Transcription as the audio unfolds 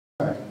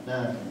Right,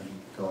 now I can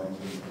go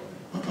into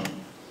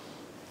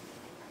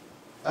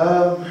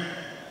it.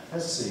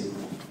 Let's see.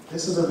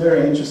 This is a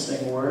very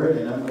interesting word,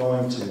 and I'm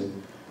going to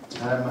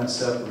time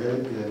myself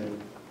really good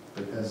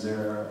because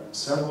there are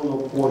several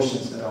little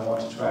portions that I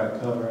want to try to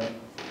cover,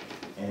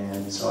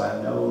 and so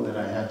I know that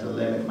I have to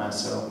limit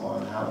myself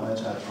on how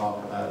much I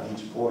talk about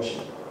each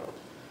portion,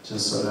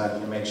 just so that I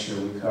can make sure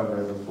we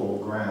cover the full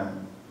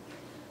ground.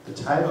 The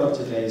title of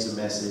today's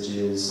message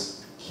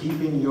is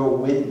Keeping Your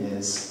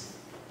Witness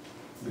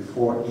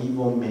Before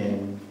Evil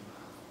Men.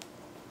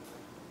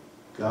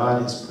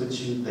 God has put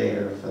you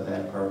there for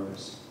that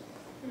purpose.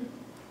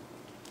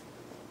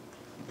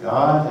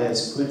 God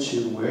has put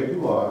you where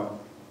you are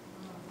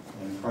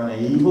in front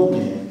of evil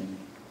men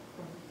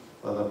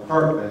for the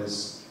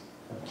purpose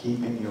of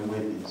keeping your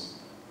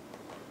witness.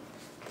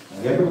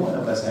 Now, every one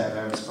of us have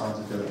that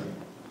responsibility.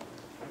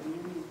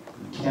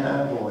 You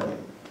cannot avoid it.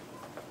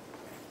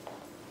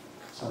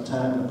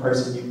 Sometimes the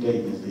person you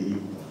date is the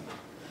evil one.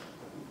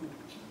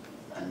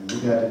 And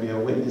you got to be a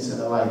witness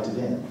and a light to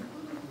them.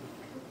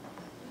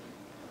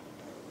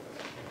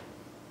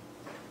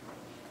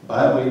 The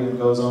Bible even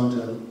goes on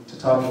to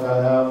talk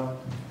about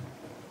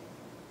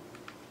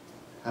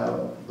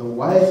how the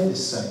wife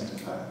is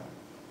sanctified.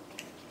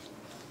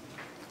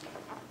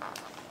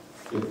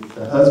 If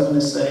the husband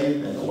is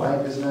saved and the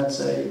wife is not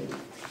saved,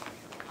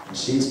 and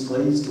she's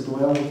pleased to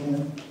dwell with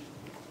him,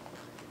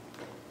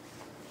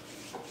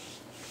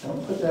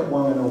 don't put that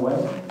woman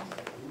away.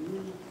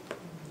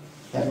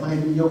 That might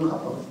be your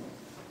calling.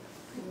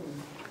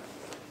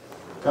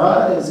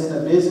 God is in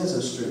the business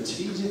of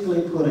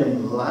strategically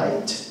putting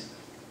light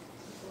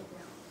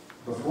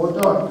before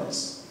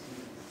darkness.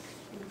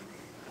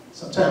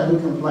 Sometimes we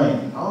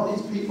complain, all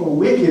these people are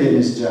wicked in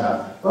this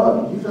job.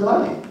 Oh, you the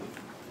light.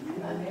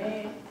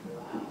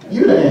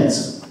 You the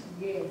answer.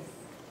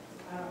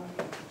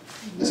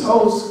 This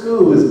whole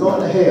school is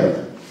going to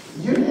hell.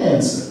 You the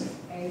answer.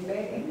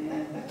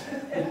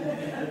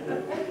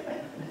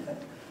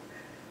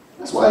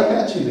 That's why he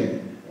got you there.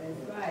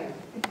 That's right.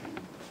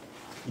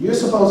 You're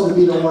supposed to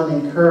be the one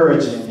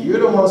encouraging. You're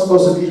the one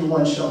supposed to be the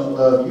one showing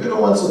love. You're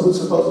the one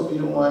who's supposed to be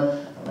the one,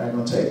 I'm not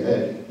going to take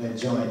that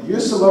joint. You're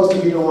supposed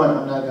to be the one,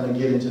 I'm not going to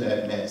get into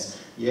that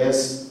mess.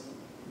 Yes,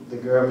 the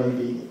girl may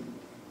be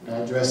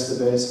not dressed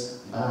the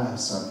best, buy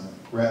something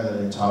rather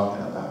than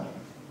talking about it.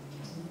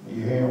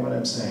 You hearing what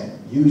I'm saying?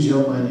 Use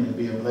your money to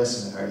be a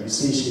blessing to her. You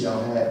see she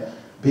don't have,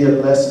 be a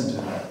blessing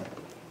to her.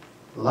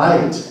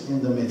 Light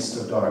in the midst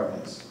of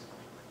darkness.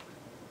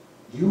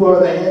 You are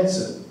the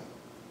answer.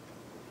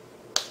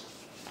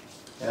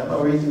 And I'm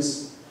going to read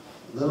this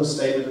little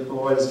statement that the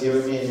Lord has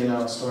given me, and then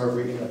I'll start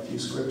reading a few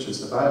scriptures.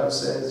 The Bible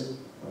says,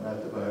 well,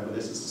 not the Bible,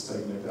 this is the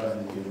statement God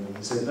has given me.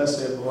 He said, thus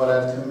saith the Lord,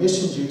 I have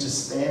commissioned you to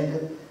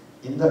stand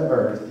in the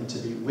earth and to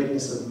be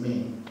witness of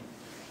me.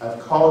 I've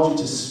called you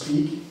to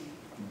speak,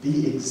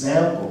 be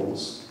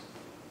examples,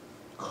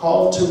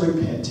 call to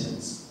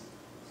repentance,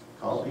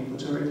 call people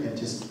to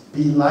repentance,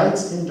 be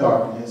lights in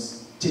darkness,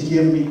 to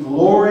give me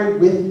glory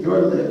with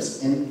your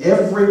lips in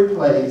every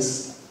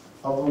place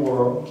of the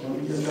world.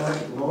 Can we give God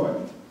the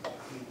glory?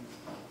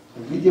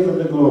 Can we give him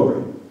the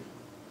glory?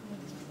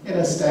 In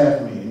a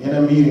staff meeting, in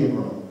a meeting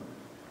room,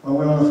 when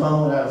we're on the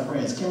phone with our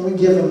friends, can we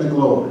give him the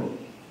glory?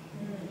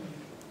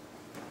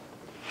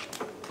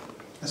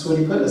 That's what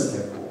he put us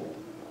there for.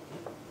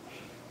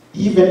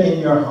 Even in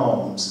your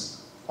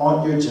homes,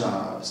 on your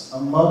jobs,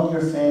 among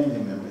your family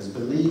members,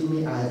 believe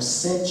me, I have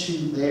sent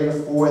you there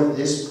for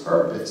this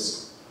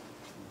purpose.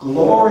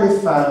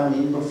 Glorify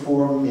me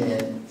before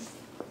men,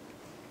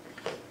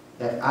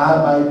 that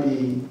I might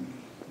be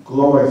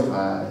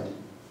glorified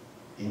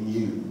in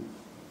you.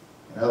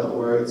 In other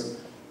words,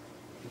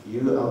 if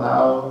you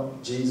allow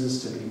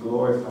Jesus to be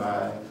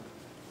glorified,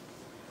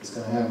 it's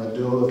going to have a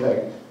dual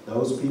effect.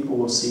 Those people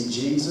will see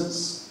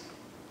Jesus,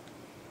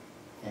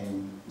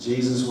 and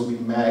Jesus will be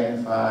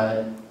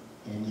magnified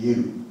in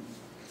you.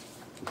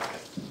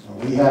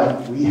 And we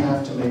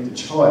have to make the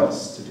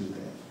choice to do that.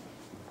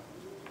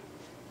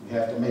 We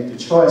have to make the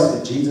choice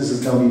that Jesus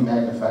is going to be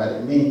magnified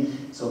in me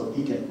so that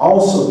he can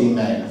also be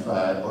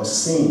magnified or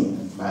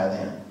seen by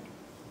them.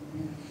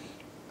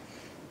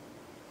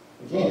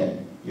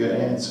 Again, you're the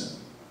answer.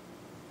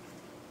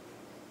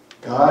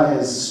 God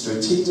has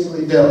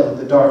strategically dealt with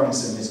the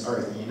darkness in this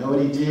earth. And you know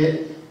what he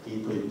did? He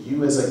put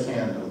you as a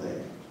candle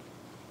there.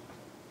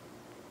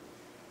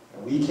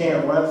 And we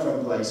can't run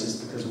from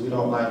places because we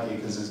don't like it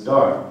because it's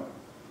dark.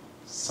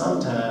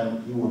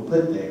 Sometimes you were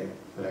put there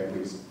for that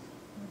reason.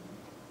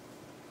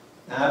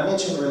 Now, I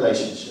mentioned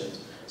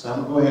relationships, so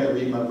I'm going to go ahead and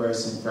read my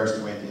verse in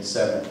 1 Corinthians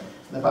 7.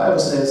 And the Bible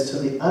says, to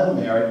the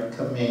unmarried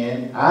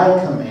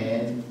I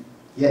command,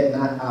 yet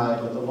not I,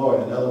 but the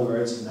Lord. In other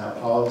words, now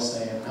Paul is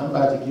saying, I'm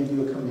about to give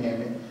you a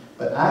commandment,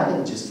 but I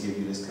didn't just give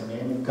you this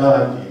commandment,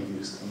 God gave you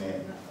this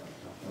commandment.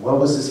 And what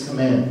was this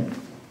commandment?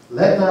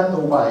 Let not the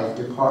wife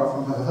depart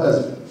from her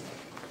husband,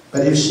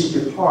 but if she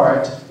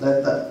depart,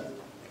 let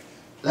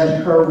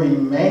her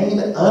remain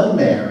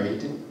unmarried,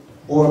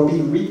 or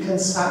be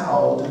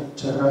reconciled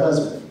to her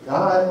husband.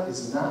 God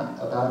is not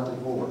about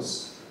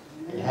divorce.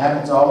 It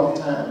happens all the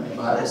time. The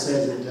Bible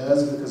says it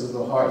does because of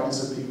the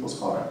hardness of people's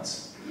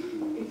hearts.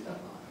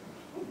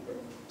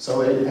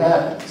 So it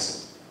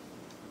happens.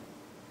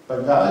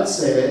 But God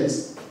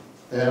says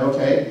that,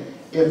 okay,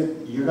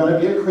 if you're going to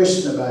be a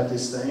Christian about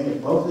this thing,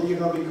 if both of you are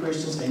going to be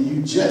Christians and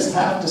you just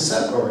have to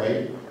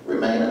separate,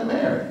 remain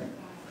unmarried.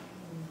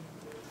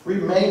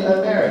 Remain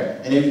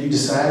unmarried. And if you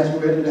decide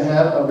you're ready to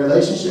have a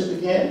relationship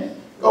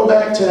again, go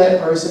back to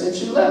that person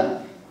that you left.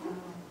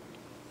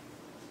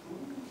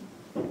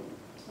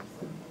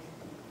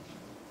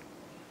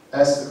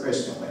 That's the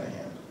Christian way to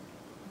handle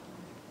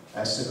it.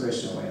 That's the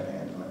Christian way of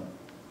handling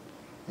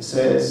it. It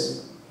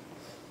says,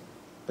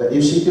 but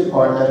if she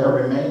depart, let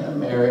her remain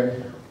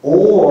unmarried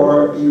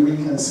or be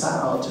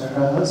reconciled to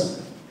her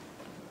husband.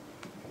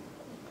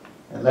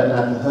 And let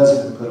not the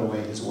husband put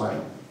away his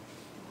wife.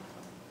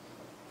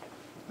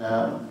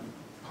 Now,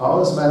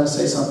 Paul is about to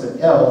say something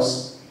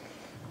else.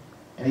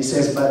 And he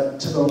says, but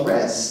to the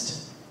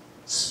rest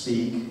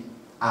speak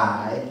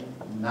I,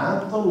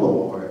 not the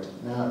Lord.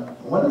 Now,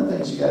 one of the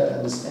things you got to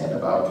understand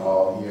about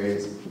Paul here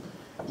is,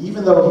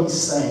 even though he's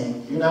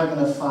saying, you're not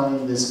going to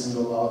find this in the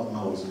law of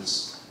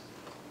Moses.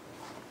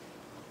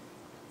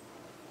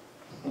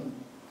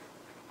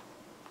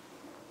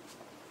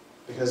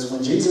 Because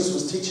when Jesus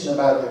was teaching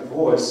about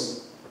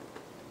divorce,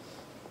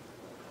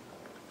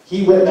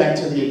 he went back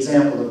to the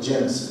example of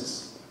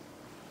Genesis.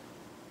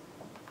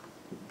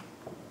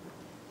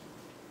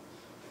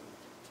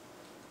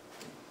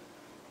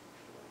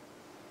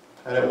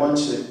 That one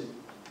should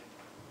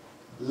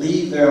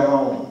leave their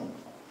home,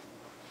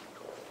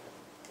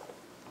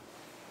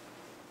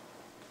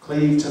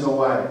 cleave to the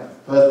wife,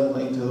 husband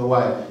cling to the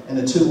wife, and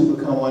the two will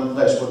become one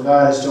flesh. What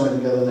God has joined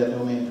together, let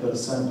no man put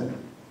asunder.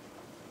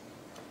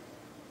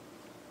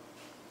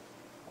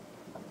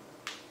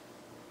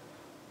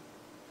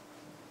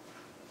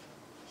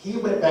 He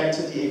went back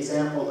to the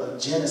example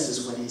of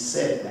Genesis when he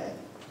said that,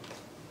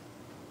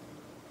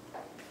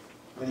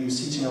 when he was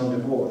teaching on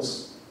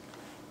divorce.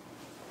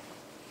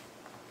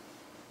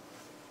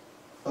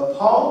 But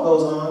Paul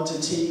goes on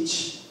to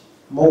teach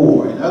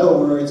more. In other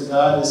words,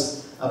 God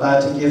is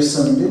about to give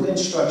some new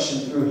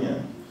instruction through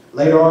him.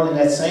 Later on in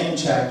that same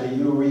chapter,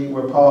 you'll read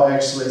where Paul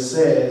actually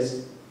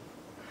says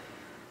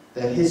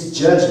that his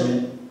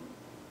judgment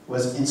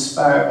was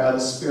inspired by the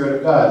Spirit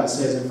of God. It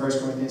says in 1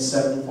 Corinthians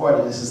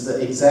 7:40, this is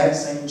the exact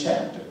same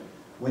chapter.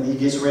 When he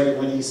gets ready,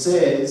 when he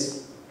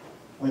says,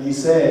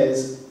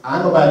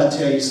 I'm about to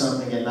tell you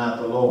something and not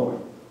the Lord.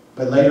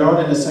 But later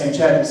on in the same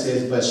chapter it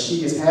says, but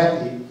she is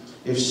happy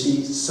if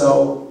she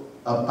so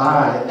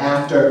abide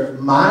after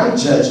my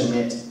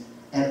judgment,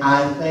 and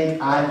I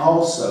think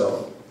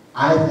also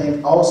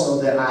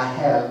that I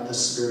have the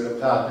Spirit of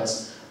God.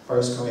 That's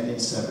 1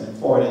 Corinthians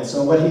 7:40. And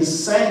so what he's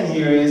saying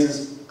here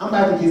is I'm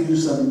about to give you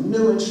some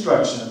new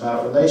instruction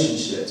about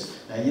relationships.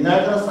 Now, you're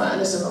not going to find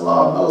this in the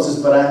law of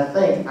Moses, but I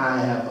think I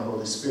have the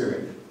Holy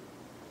Spirit.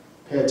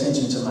 Pay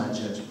attention to my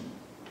judgment.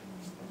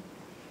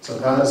 So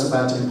God is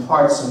about to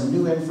impart some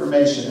new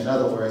information, in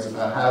other words,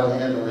 about how to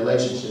handle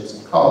relationships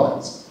and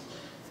callings.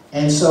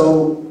 And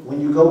so when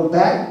you go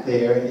back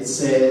there, it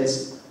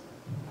says,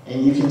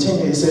 and you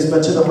continue, it says,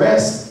 but to the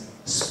rest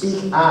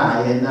speak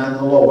I, and not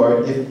the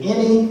Lord. If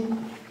any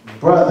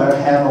brother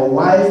have a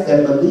wife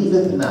that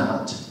believeth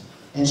not,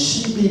 and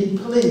she be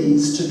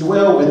pleased to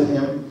dwell with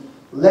him,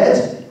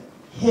 let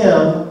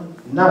him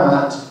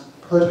not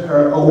put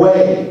her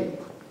away.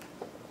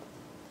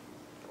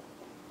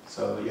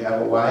 So you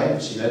have a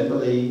wife, she doesn't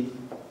believe,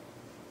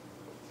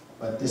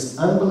 but this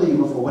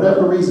unbeliever, for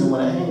whatever reason,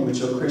 want to hang with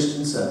your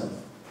Christian self.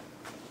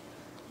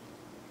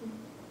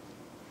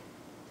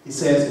 He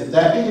says, if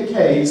that be the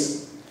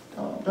case,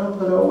 don't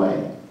put her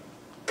away.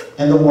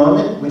 And the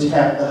woman which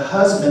hath the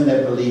husband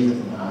that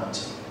believeth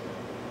not,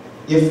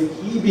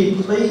 if he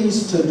be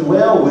pleased to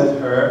dwell with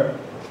her,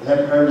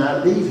 let her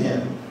not leave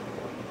him.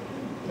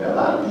 There are a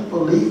lot of people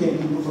leaving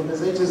people because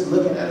they're just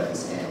looking at them and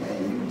saying,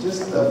 man, you're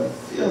just the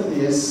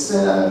filthiest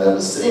sin I've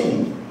ever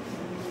seen.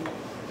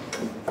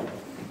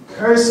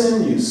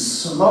 Cursing, you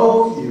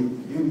smoke,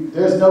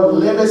 there's no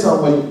limits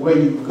on where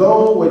you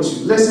go, what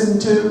you listen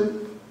to.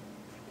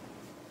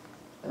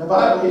 And the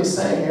Bible is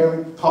saying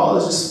here, Paul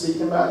is just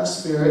speaking about the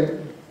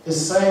Spirit,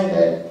 is saying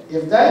that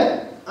if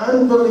that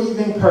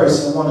unbelieving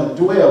person want to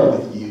dwell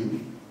with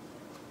you,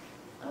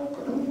 don't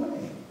put them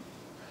away.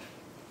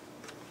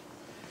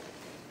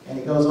 And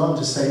he goes on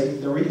to say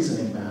the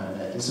reasoning behind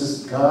that. This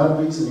is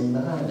God reasoning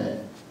behind that.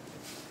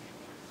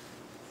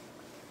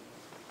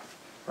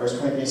 1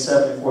 Corinthians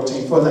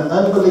 7:14, for the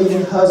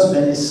unbelieving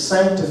husband is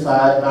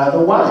sanctified by the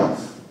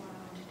wife,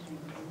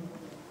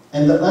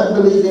 and the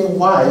unbelieving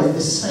wife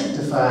is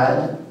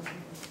sanctified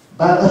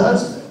by the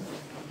husband.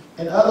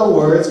 In other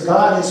words,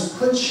 God has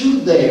put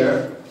you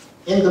there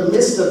in the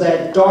midst of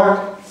that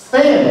dark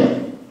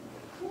famine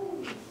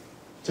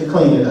to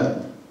clean it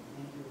up.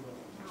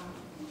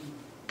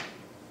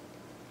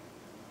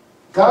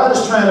 God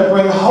is trying to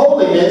bring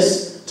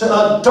holiness to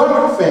a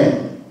dark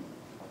family.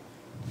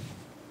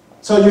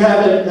 So you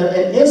have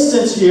an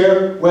instance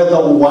here where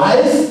the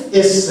wife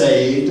is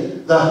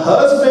saved, the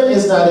husband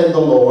is not in the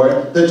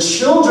Lord, the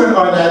children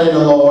are not in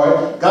the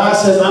Lord. God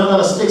says, I'm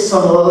going to stick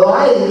some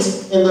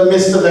light in the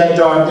midst of that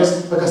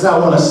darkness because I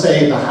want to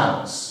save the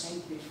house.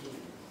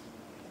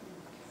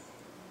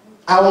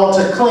 I want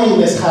to clean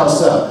this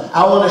house up.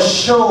 I want to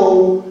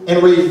show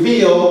and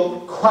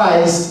reveal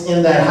Christ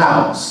in that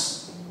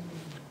house.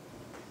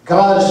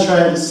 God is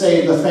trying to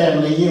save the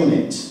family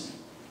unit.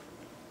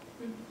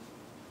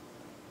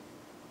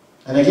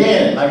 And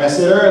again, like I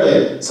said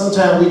earlier,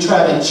 sometimes we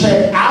try to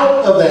check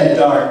out of that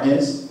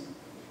darkness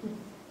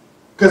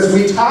because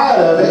we're tired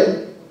of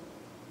it.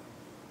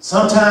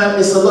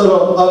 Sometimes it's a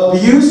little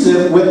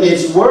abusive with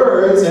its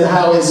words and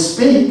how it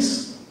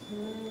speaks.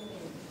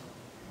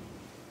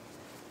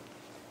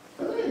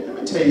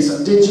 Let me tell you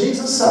something. Did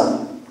Jesus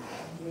suffer?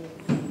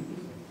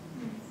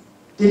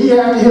 Did he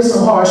have to hear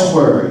some harsh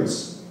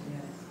words?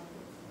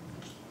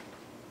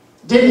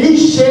 Did he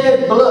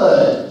shed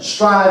blood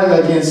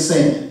striving against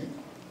sin?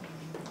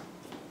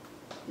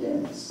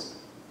 Yes.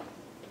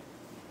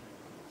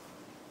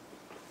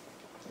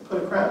 They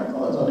put a crown of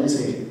thorns on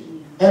his head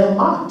and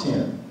mocked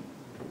him.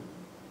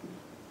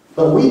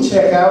 But we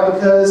check out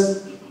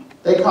because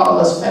they call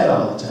us fat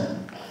all the time.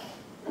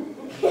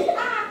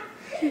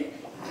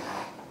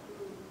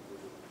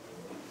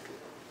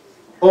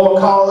 Or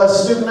call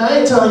us stupid. Now, I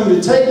ain't telling you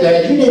to take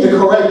that. You need to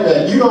correct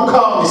that. You don't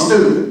call me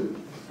stupid.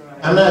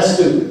 I'm not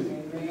stupid.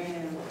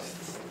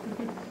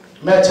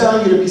 I'm not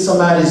telling you to be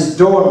somebody's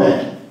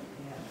doormat.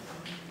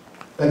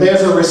 But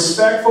there's a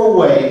respectful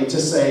way to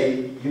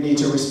say, you need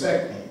to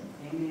respect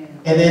me.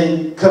 And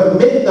then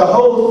commit the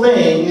whole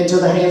thing into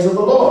the hands of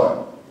the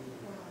Lord.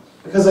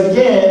 Because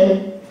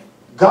again,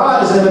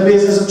 God is in the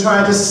business of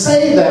trying to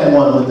save that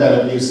one with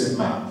that abusive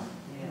mouth.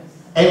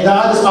 And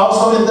God is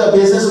also in the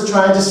business of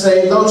trying to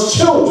save those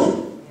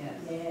children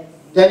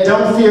that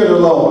don't fear the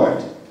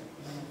Lord,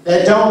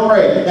 that don't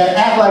pray, that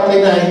act like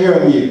they're not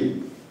hearing you.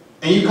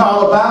 And you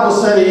call a Bible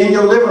study in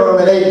your living room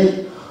and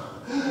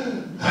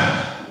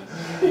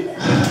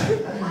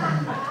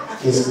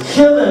it's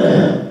killing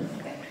them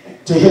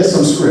to hear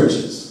some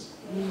scriptures.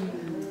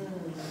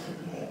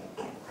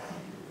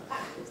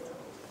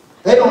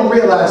 They don't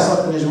realize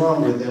something is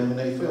wrong with them when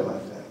they feel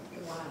like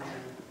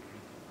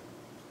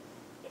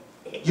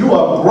that. You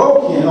are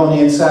broken on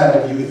the inside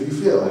of you if you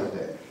feel like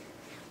that.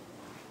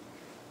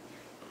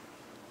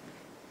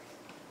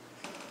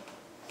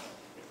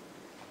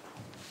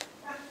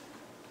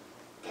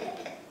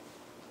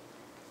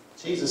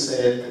 Jesus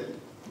said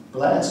that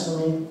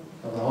blasphemy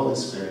of the Holy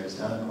Spirit is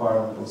an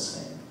unpardonable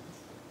sin.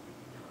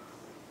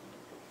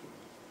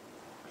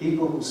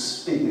 People who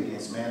speak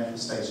against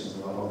manifestations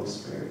of the Holy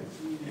Spirit.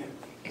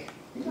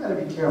 You got to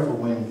be careful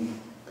when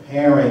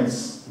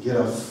parents get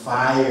a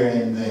fire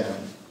in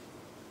them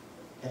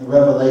in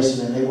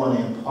Revelation and they want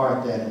to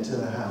impart that into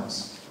the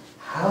house.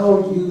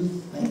 How do you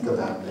think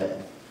about that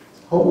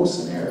whole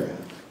scenario?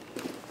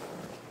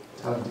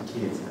 Talking to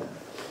kids now.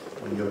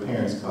 When your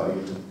parents call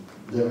you to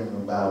living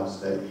room Bible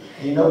study.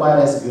 And you know why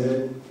that's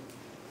good?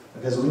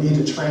 Because we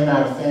need to train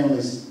our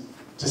families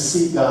to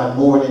seek God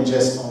more than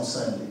just on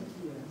Sunday.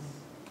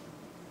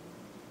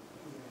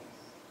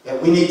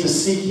 That we need to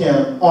seek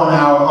Him on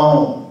our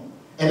own.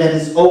 And that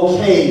it's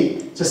okay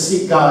to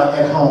seek God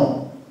at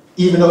home.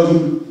 Even though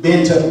you've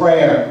been to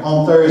prayer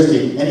on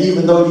Thursday, and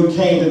even though you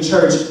came to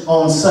church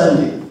on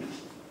Sunday.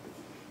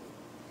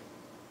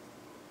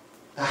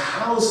 The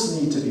house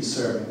needs to be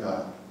serving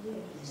God.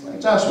 It's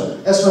like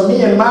Joshua, as for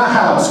me and my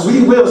house,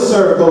 we will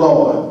serve the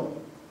Lord.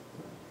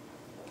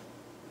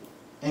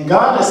 And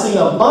God has seen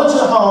a bunch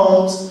of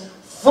homes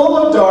full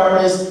of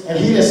darkness, and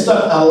He just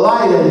stuck a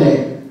light in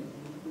there.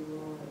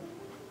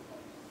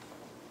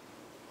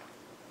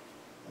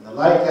 And the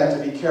light got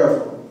to be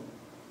careful.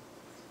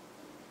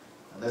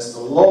 Unless the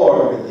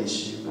Lord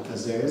release you,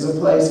 because there is a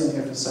place in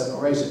here for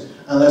separation.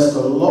 Unless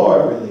the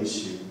Lord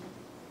release you,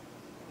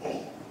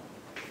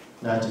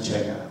 not to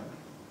check out.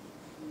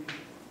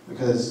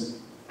 Because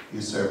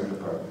you're serving the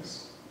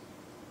purpose.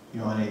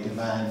 You're on a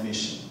divine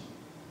mission.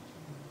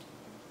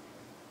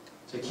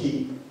 To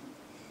keep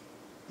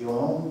your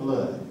own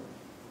blood,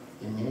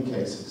 in many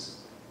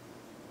cases,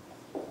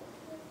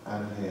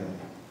 out of hell.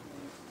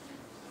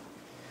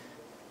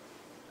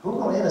 Who's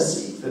going to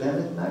intercede for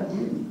them if not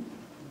you?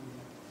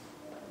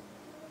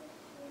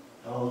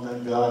 Oh,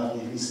 thank God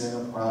if He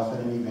sent a prophet,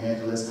 an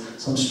evangelist,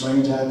 some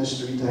stranger out the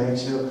street to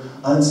ask your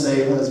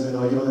unsaved husband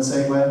or your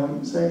unsaved wife, are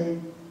you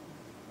saved?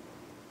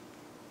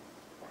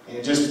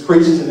 And just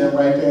preach to them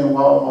right there in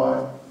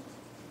Walmart.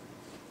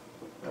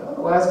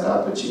 Otherwise,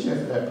 God put you there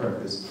for that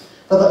purpose.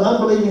 But the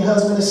unbelieving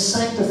husband is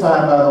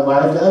sanctified by the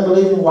wife. The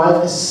unbelieving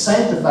wife is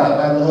sanctified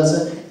by the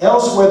husband.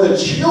 Else were the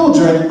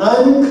children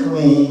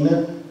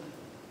unclean,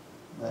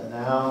 but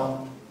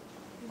now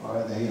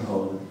are they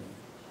holy.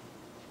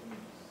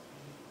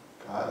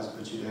 God has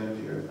put you there to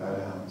purify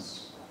the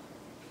house.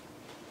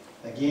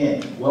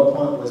 Again, what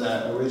point was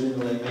I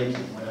originally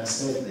making when I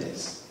said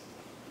this?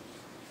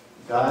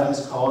 God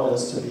has called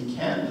us to be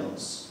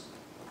candles.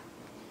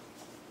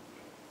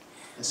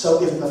 And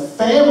so if the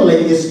family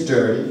is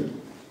dirty,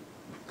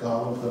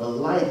 God will put a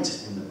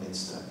light in the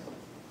midst of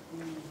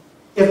it.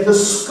 If the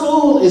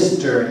school is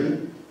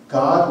dirty,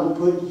 God will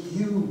put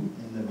you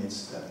in the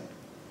midst of it.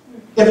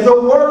 If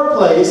the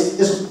workplace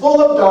is full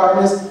of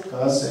darkness,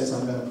 God says,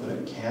 I'm going to put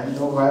a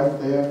candle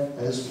right there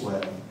as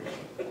well.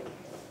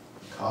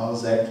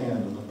 Cause that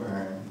candle to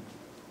burn.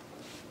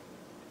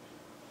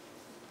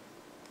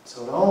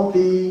 So don't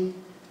be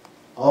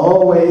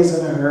always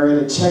in a hurry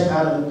to check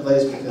out of the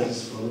place because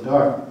it's full of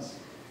darkness.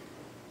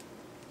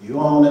 You're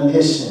on a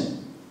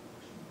mission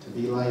to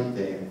be light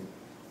there.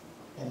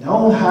 And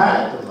don't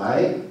hide the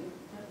light.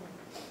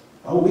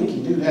 Oh, we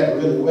can do that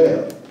really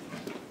well.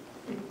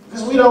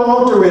 Because we don't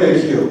want the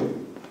ridicule.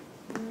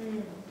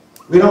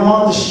 We don't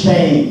want the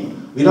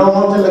shame. We don't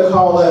want them to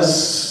call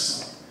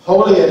us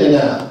holier than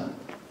thou.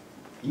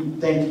 You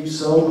think you're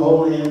so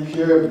holy and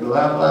pure,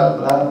 blah, blah,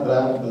 blah,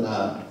 blah,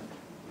 blah.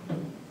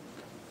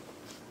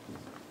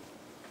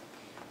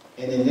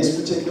 And in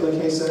this particular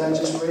case that I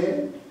just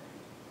read,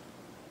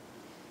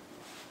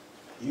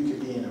 you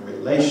could be in a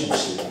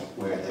relationship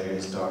where there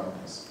is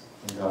darkness,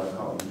 and God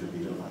called you to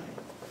be the light.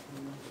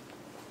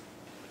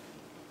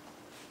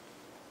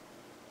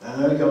 I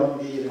know you're going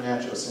to give you the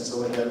natural sense of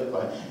what that looks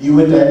like. You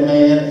with that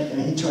man,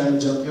 and he trying to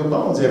jump your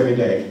bones every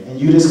day. And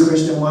you, this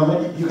Christian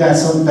woman, you got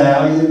some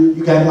value.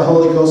 You got the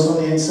Holy Ghost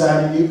on the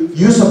inside of you.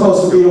 You're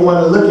supposed to be the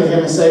one to look at him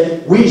and say,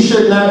 we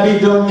should not be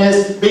doing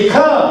this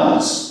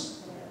because.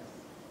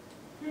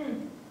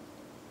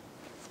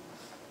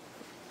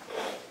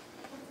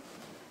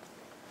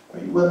 Are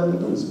you willing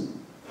to lose it?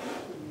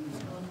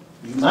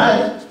 You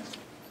might.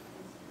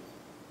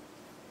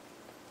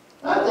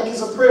 I think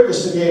it's a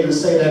privilege to be able to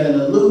say that and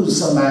to lose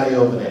somebody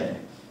over that.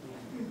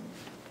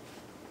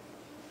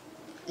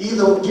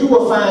 Either you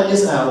will find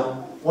this out,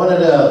 one or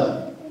the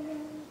other.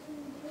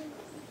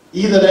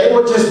 Either they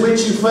were just with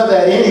you for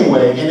that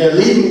anyway, and they're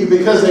leaving you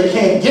because they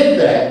can't get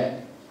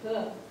that.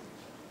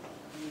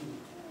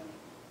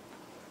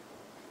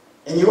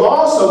 And you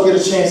also get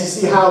a chance to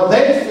see how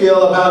they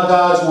feel about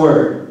God's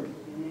Word.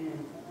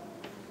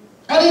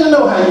 I need to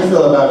know how you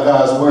feel about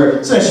God's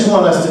Word since you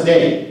want us to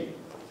date.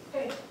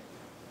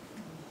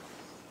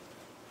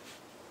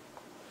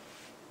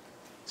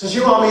 Since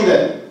you want me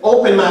to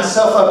open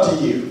myself up to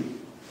you.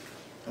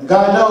 And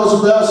God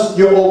knows who else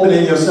you're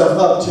opening yourself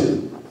up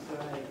to.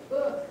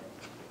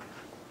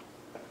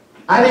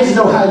 I need to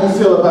know how you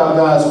feel about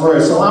God's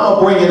Word, so I'm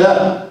going to bring it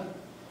up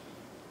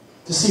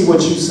to see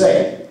what you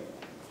say.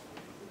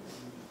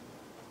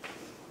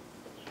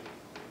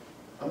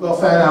 I'm going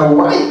to find out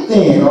right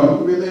then, are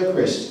you really a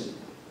Christian?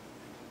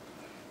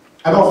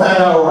 I'm going to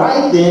find out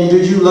right then,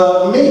 did you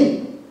love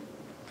me?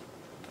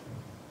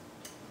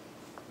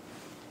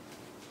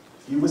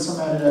 If you're with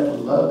somebody that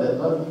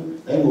love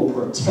you, they will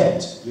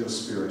protect your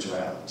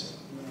spirituality.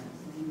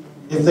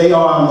 If they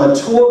are a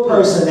mature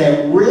person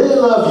that really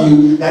love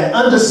you, that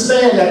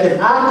understand that if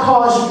I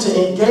cause you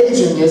to engage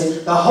in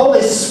this, the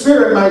Holy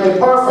Spirit might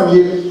depart from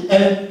you,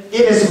 and it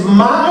is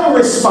my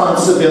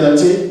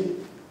responsibility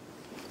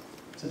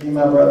to be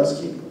my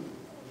brother's keeper.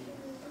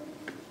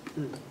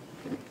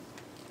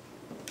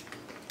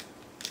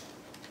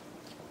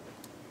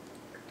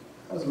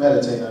 I was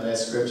meditating on that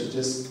scripture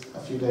just a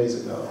few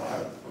days ago.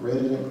 I read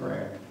it in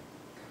prayer.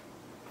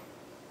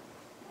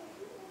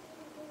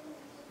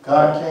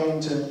 God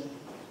came to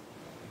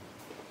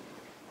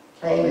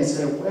Cain and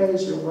said, where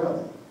is your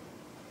brother?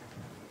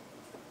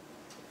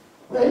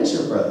 Where is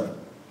your brother?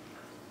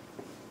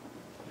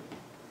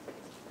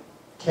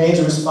 Cain's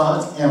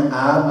response, am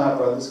I my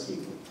brother's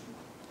keeper?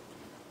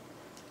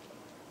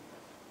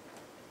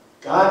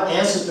 God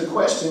answered the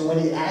question when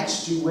he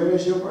asked you, where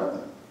is your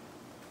brother?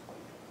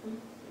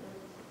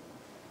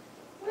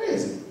 Where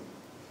is he?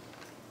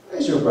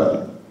 Where's your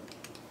brother?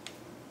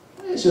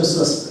 Where's your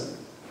sister?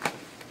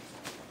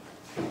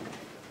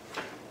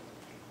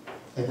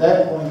 At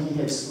that point, he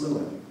had slew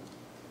him.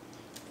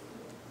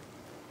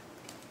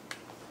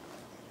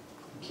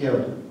 He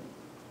killed him.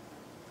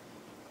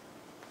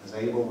 Because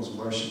Abel was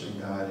worshiping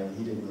God and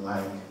he didn't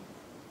like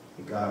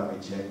that God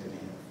rejected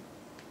him.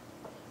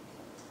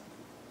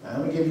 Now,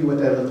 let me give you what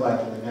that looked like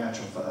in the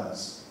natural for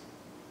us.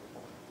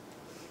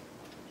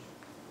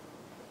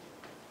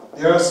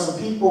 There are some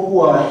people who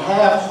are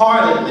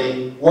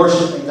half-heartedly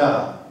worshiping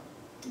God.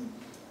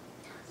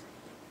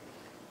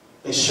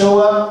 They show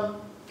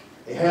up,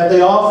 they have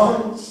their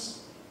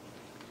offerings,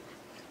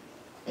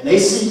 and they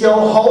see your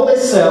holy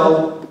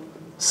self,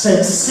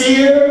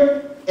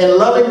 sincere and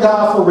loving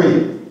God for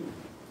real.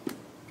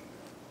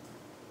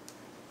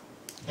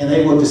 And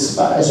they will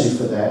despise you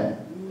for that.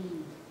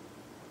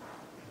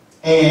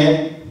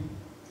 And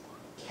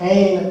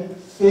Cain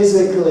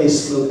physically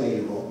slew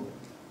Abel,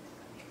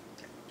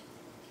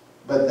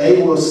 but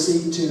they will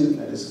seek to,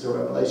 and this is the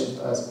revelation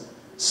for us,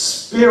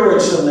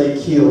 spiritually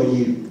kill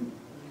you.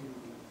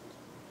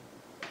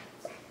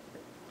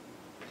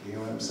 You hear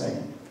what I'm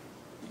saying?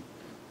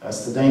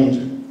 That's the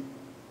danger.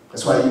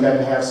 That's why you got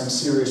to have some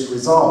serious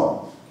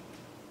resolve.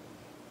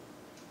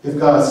 If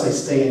God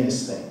says, stay in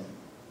this thing.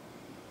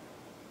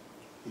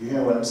 You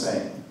hear what I'm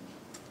saying?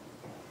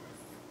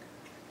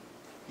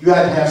 You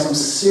have to have some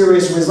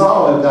serious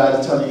resolve if God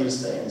is telling you to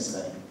stay in this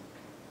thing.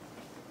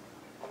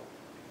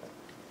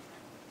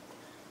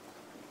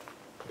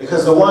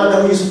 Because the one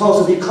who you're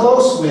supposed to be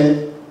close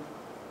with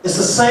is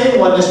the same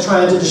one that's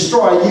trying to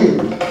destroy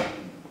you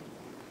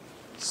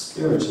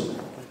spiritually.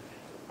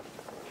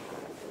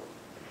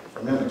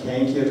 Remember,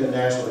 Cain killed him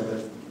naturally,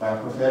 but by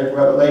prophetic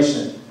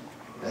revelation,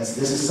 this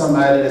is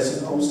somebody that's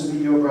supposed to be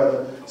your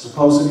brother,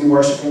 supposed to be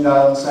worshiping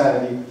God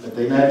inside of you, but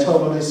they're not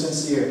totally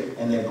sincere,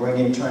 and they're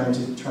trying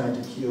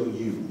to kill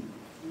you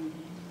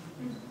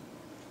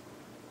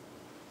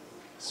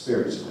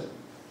spiritually.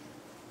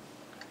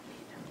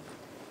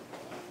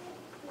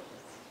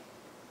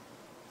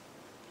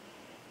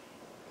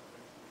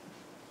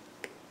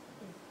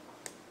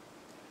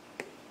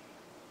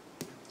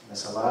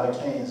 There's a lot of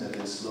Cains that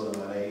there's a lot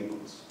of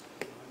Abels.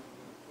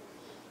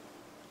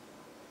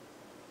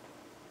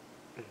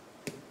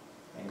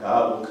 And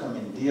God will come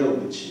and deal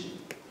with you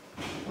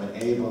when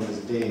Abel is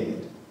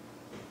dead,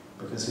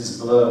 because his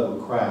blood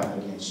will cry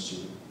against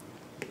you.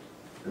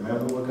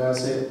 Remember what God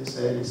said? He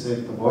said,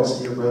 the voice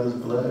of your brother's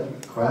blood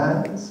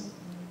cries.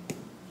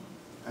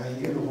 I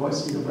hear the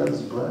voice of your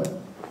brother's blood.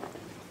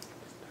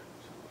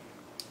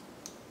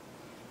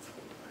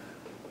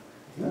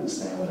 You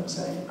understand what I'm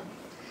saying?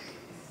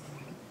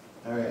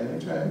 All right, let me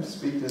try to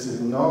speak this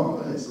as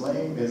normal, as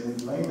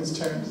layman's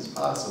terms as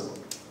possible.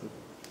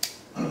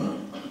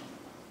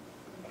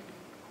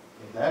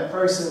 If that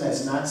person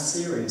that's not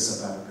serious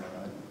about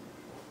God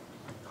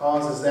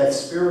causes that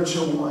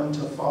spiritual one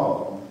to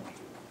fall,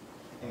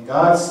 and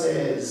God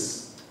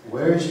says,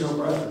 where is your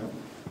brother?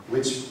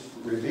 Which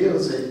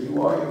reveals that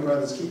you are your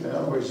brother's keeper. In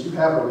other words, you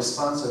have a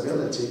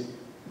responsibility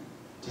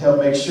to help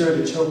make sure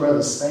that your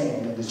brother's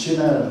staying and that you're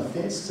not an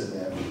offense to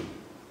them.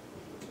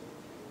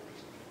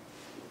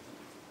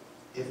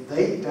 If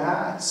they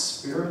die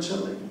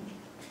spiritually,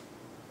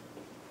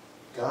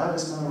 God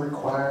is going to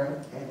require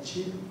it at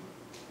you.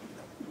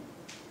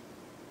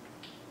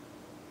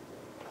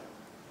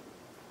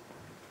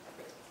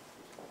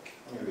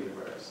 Let me read a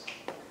verse.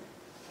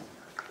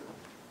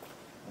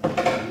 Let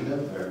me read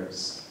a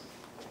verse.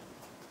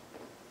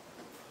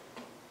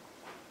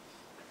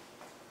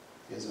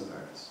 Here's a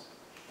verse.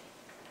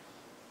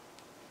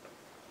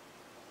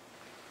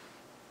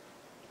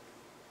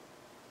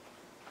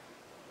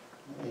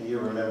 You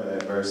remember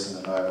that verse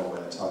in the Bible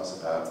when it talks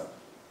about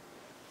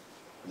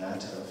not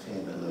to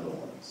offend the little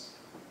ones.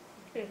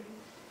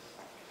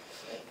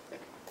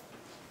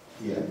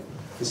 Yeah.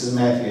 This is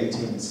Matthew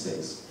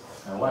 18:6.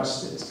 Now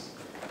watch this.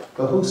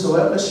 But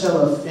whosoever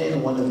shall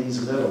offend one of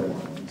these little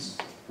ones,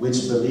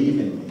 which believe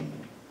in me,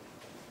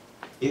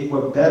 it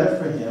were better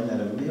for him that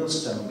a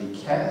millstone be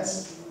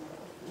cast,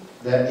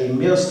 that a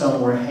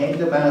millstone were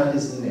hanged about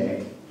his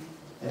neck,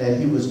 and that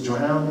he was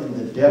drowned in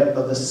the depth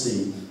of the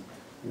sea.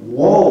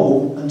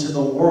 Woe unto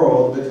the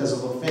world because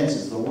of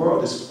offenses. The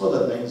world is full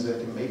of things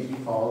that can make you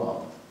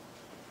fall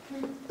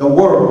off. The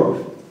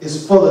world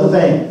is full of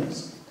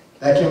things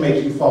that can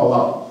make you fall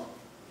off.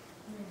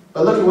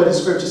 But look at what the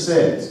scripture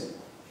says.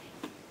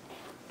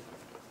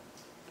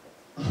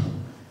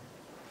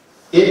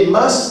 It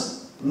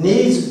must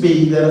needs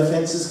be that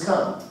offenses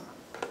come.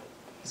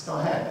 It's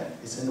going to happen.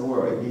 It's in the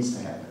world. It needs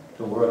to happen.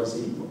 The world is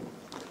evil.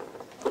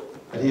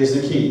 But here's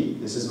the key.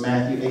 This is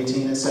Matthew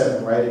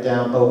 18:7. Write it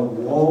down. But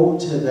woe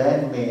to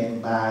that man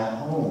by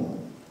whom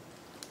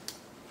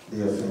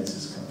the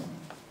offenses come.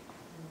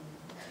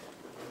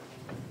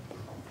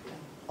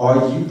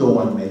 Are you the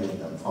one making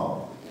them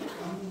fall?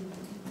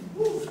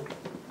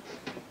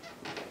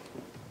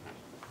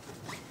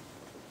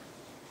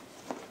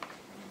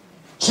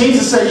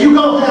 Jesus said, you're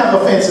going to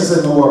have offenses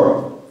in the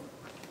world.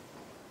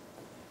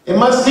 It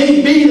must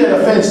need be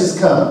that offenses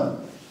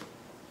come.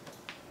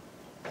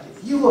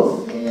 If you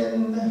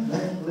offend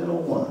that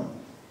little one,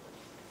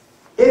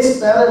 it's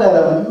better that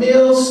a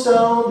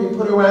millstone be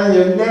put around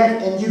your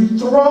neck and you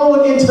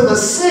throw it into the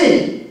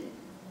sea.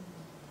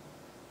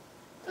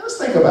 Let's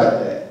think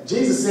about that.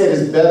 Jesus said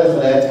it's better for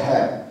that to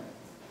happen.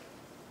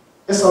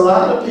 It's a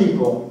lot of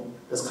people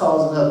that's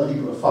causing other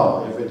people to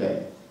fall every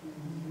day.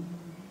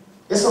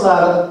 It's a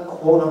lot of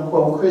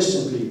quote-unquote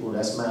Christian people.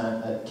 That's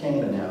my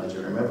Cain analogy.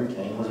 Remember,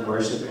 Cain was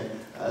worshiping.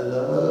 I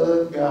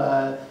love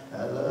God,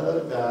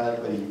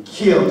 but he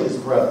killed his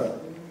brother,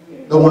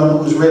 the one who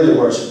was really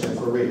worshiping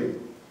for real,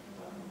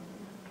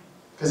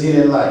 because he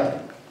didn't like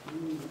it.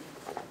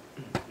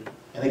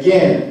 And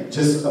again,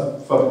 just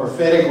for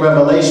prophetic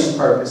revelation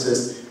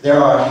purposes,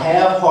 there are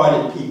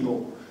half-hearted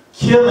people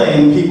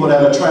killing people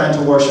that are trying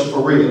to worship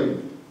for real.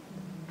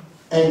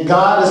 And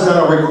God is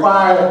going to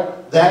require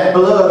that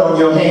blood on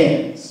your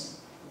hands.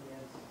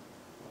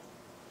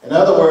 In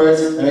other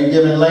words, let me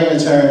give it in layman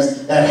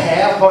terms, that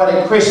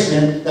half-hearted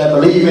Christian that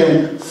believe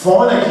in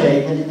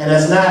fornicating and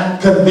that's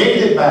not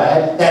convicted by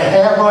it, that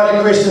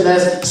half-hearted Christian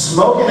that's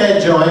smoking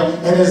that joint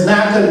and is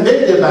not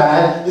convicted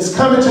by it, is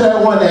coming to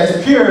that one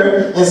that's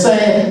pure and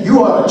saying,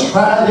 you ought to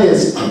try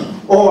this.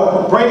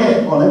 Or bring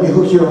it, let me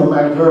hook you up with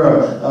my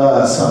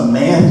girl,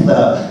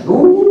 Samantha.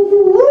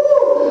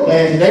 Ooh,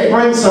 and they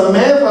bring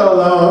Samantha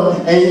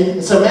along,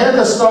 and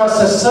Samantha starts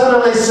to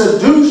subtly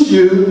seduce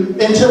you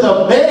into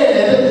the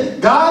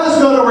bed, God is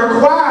going to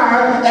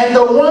require, and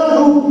the one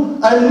who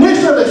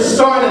initially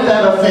started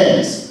that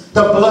offense,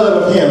 the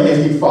blood of him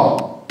if he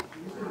fall.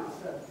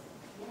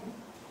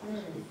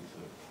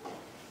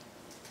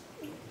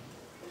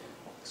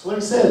 That's what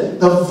he said.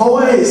 The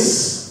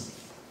voice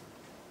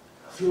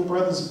of your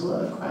brother's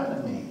blood cried to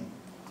me.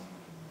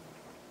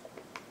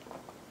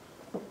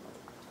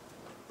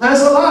 Now,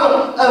 there's a lot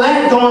of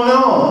that going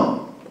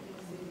on.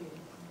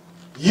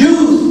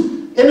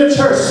 Youth in the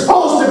church,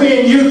 supposed to be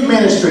in youth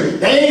ministry.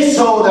 They ain't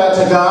sold out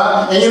to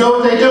God. And you know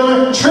what they're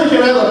doing?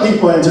 Tricking other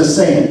people into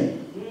sin.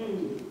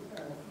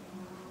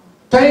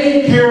 They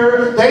ain't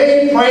pure.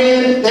 They ain't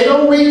praying. They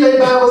don't read their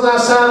Bibles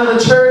outside of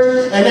the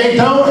church. And they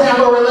don't have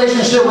a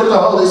relationship with the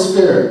Holy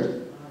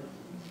Spirit.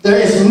 There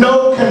is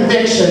no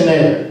conviction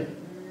there.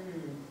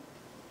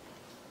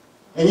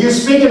 And you're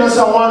speaking to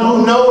someone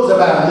who knows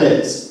about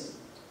this.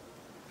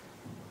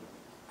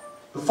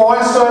 Before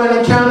I started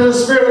encountering the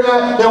Spirit of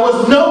God, there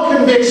was no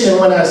conviction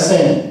when I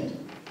sinned.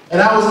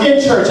 And I was in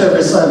church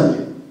every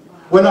Sunday.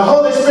 When the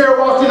Holy Spirit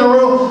walked in the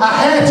room, I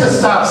had to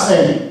stop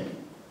sinning.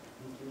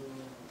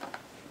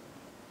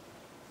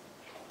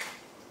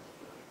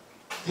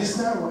 It's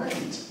not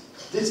right.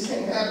 This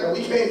can't happen.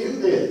 We can't do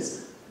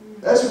this.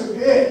 Let's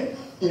repent.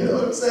 You know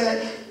what I'm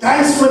saying?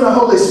 That's when the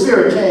Holy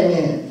Spirit came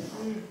in.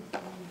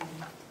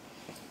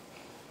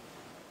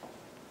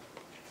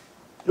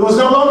 There was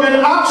no longer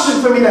an option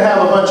for me to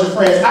have a bunch of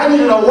friends. I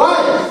needed a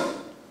wife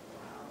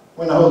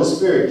when the Holy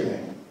Spirit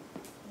came.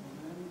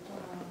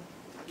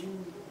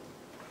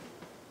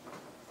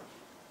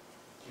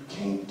 You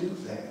can't do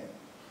that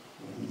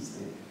when He's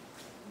there.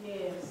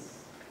 Yes.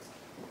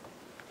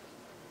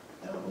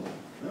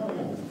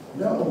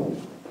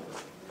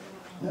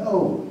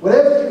 No.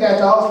 Whatever you got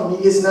to offer me,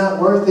 it's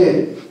not worth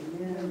it.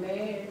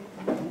 Amen.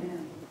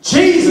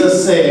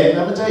 Jesus said,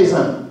 I'm going to tell you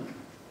something.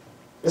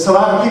 There's a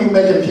lot of people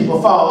making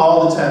people fall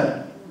all the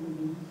time.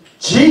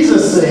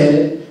 Jesus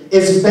said,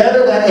 it's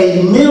better that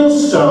a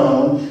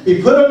millstone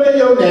be put under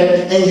your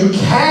neck and you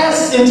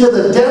cast into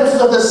the depths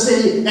of the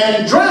sea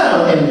and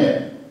drown in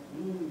there.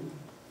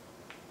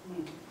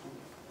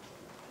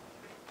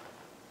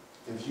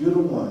 If you're the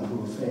one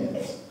who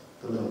offends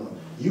the little one,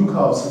 you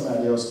cause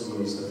somebody else to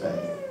lose the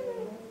faith.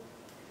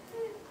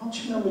 Don't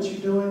you know what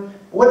you're doing?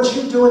 What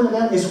you're doing to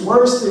them is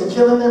worse than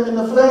killing them in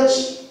the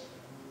flesh.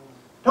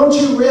 Don't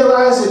you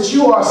realize that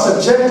you are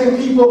subjecting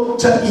people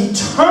to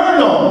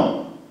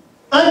eternal,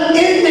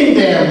 unending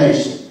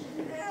damnation?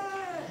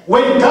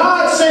 When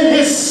God sent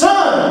His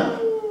Son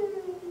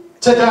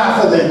to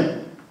die for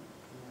them,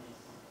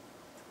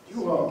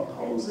 you are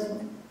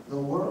opposing the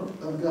work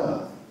of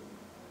God.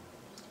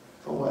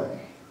 For what?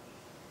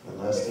 The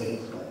lust of the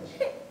flesh.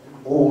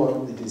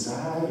 Or the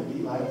desire to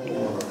be like the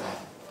world.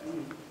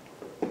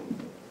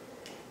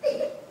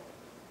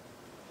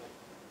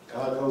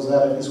 God goes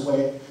out of His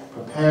way,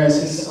 prepares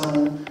His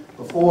Son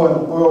before the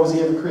world was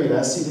ever created.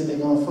 I see that they're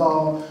going to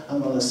fall. I'm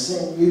going to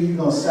send you. You're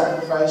going to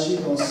sacrifice.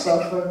 You're going to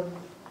suffer.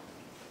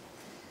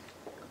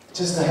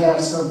 Just to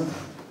have some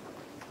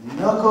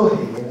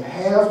knucklehead,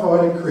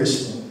 half-hearted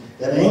Christian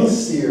that ain't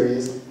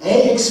serious,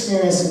 ain't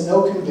experiencing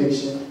no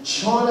conviction,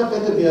 showing up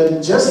at the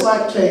building just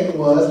like Cain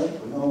was.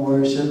 We're going to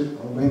worship. I'm going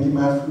to bring you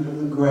my fruit of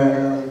the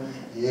ground.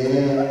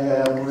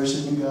 Yeah, I'm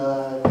worshiping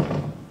God.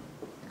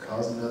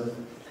 Causing other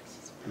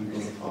people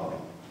to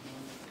fall.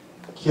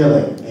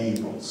 Killing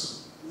Abels.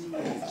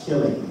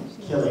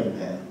 Killing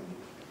them.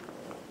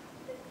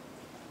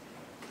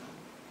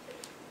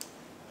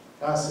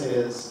 God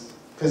says,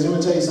 because I'm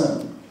going to tell you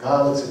something.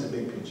 God looks at the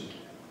big picture.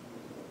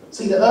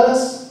 See, to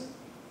us,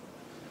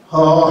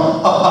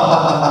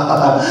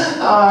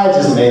 I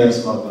just made him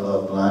smoke a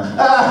little blunt.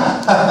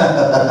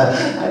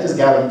 I just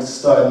got him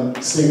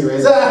starting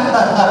cigarettes.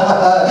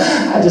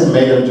 I just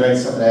made him drink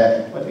some of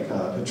that, what they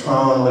call it,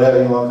 Patron,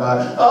 whatever you want to call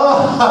it.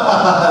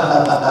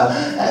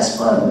 That's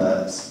fun to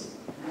us.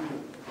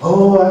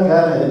 Oh, I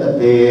got her in the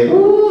bed.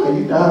 Ooh,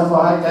 you know how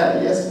far I got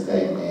her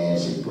yesterday, man?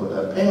 She put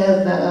her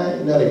pants down.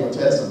 You know they're going to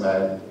tell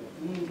somebody.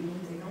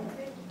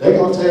 They're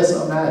going to tell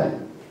somebody.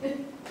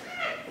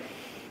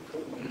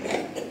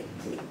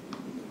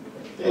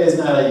 There's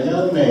not a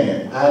young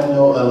man I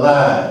know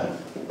alive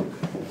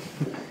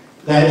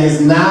that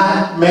is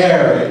not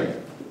married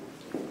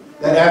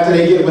that after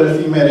they get with a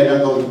female, they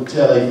don't go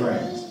tell their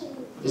friends.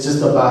 It's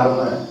just the bottom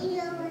line.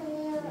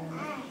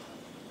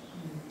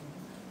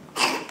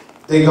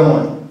 They're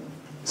going.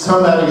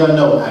 Somebody gonna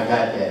know, I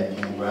got that,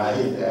 man, bro. I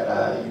hit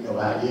that.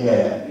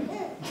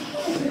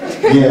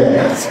 You know,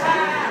 yeah.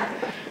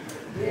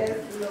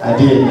 I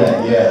did that,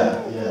 yeah.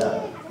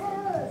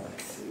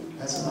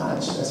 That's a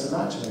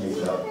notch when you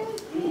go.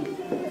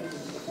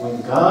 When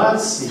God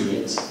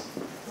sees it,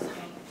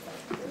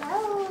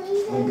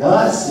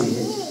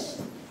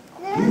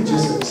 you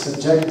just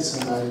subjected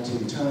somebody to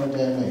eternal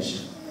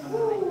damnation.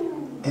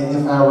 And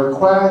if I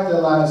required the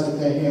lives that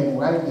they're hearing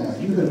right now,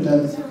 you could have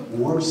done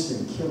worse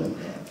than killing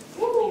them.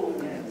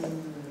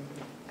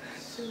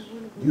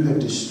 You have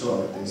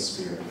destroyed their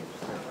spirit.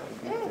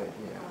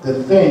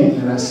 The thing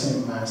that I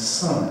sent my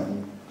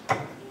son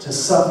to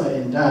suffer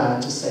and die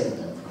to save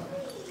them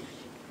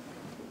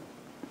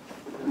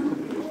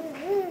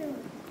from.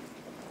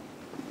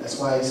 That's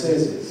why he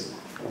says this.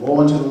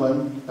 Woe unto the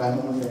one by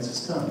whom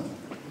offenses come.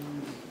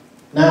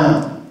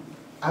 Now,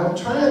 I'm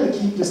trying to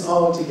keep this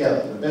all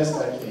together the best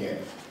I can.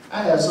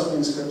 I have so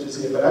many scriptures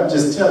here, but I'm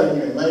just telling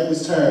you in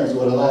layman's terms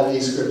what a lot of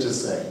these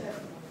scriptures say.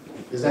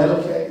 Is that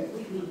okay?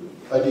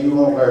 Or do you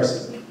want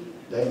verses?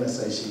 Dana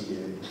say she did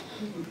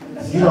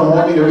it. You don't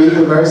want me to read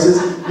the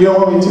verses? You don't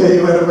want me to tell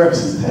you what the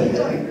verses say?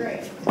 You're doing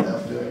great.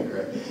 I'm doing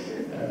great.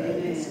 All right,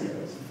 let's see.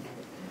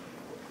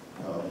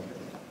 Okay.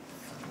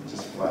 I'm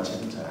just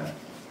watching the time.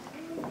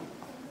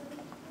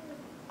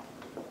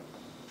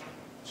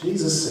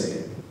 Jesus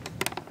said,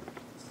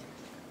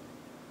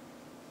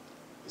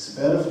 it's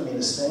better for me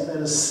to stand at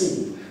a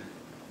seat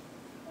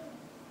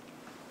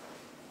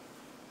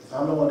if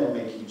I'm the one that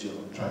make you drink.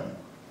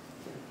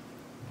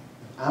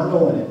 I'm the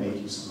one that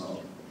make you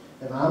smoke.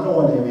 If I'm the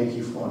one that make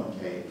you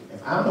fornicate.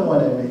 If I'm the one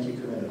that make you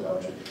commit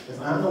adultery. If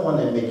I'm the one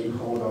that make you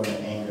hold on to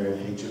anger and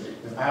hatred.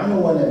 If I'm the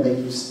one that make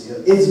you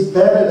steal. It's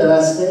better that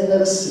I stand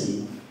at a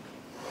seat.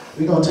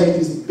 We're going to take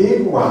this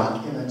big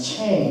rock and a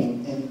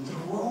chain and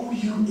throw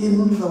you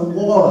in the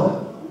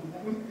water.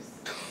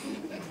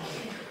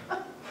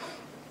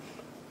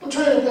 I'm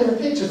trying to paint a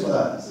picture for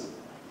us.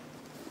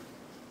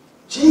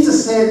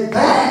 Jesus said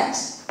that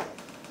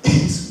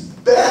is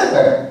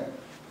better.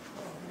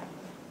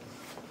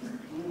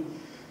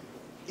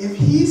 If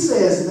he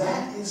says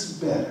that is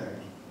better,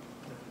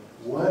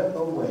 what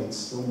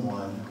awaits the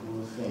one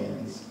who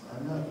offends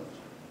another?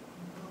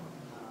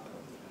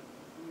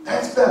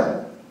 That's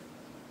better.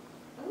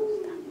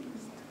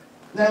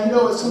 Now, you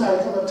know what,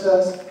 somebody come up to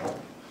us,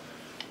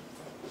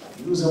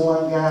 using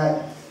one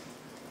guy,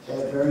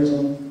 that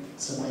virgin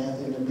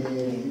Samantha in the bed,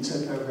 and you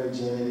took her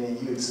virginity,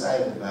 and you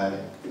excited about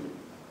it.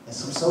 And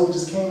some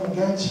soldiers came and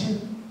got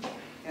you.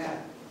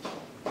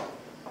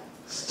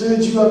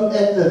 Stood you up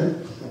at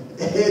the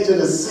edge of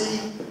the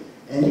sea,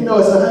 and you know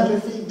it's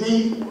 100 feet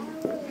deep,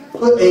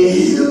 put a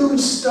huge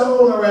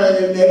stone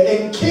around your neck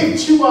and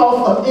kicked you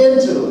off up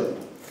into it.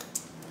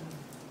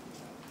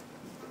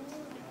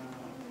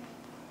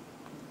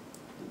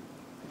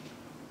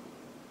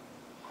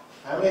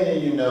 How many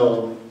of you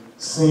know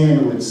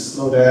sin would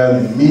slow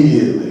down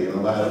immediately in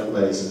a lot of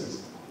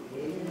places?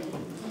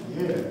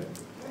 Yeah.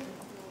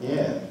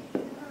 Yeah.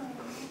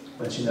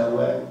 But you know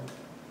what?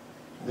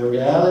 The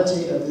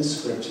reality of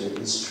this scripture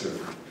is true,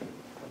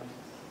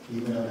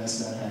 even though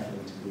that's not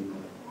happening to people.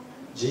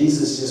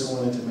 Jesus just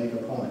wanted to make a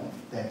point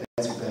that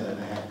that's better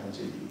to happen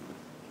to you.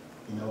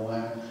 You know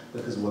why?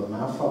 Because what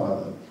my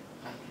Father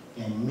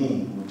and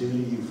me will do to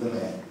you for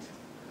that,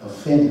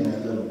 offending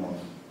that little one,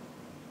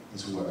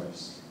 is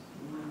worse.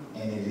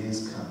 And it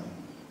is coming.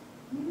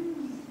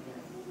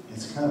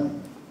 It's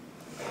coming.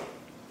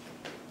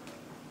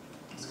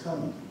 It's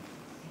coming.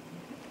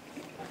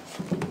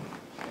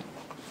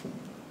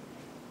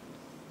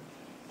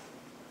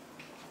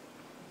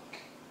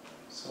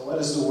 So what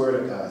does the Word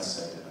of God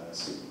say to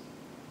us?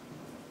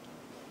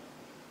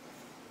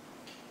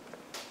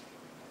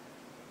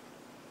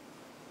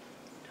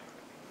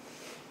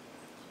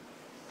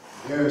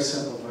 Very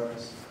simple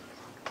verse.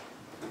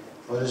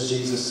 What does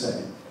Jesus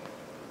say?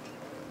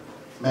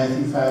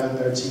 Matthew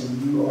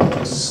 5:13, you are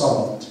the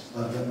salt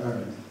of the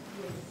earth.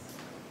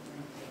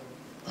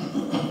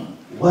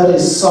 What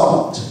is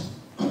salt?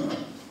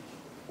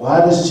 Why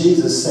does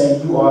Jesus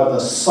say you are the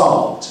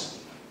salt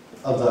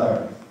of the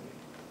earth?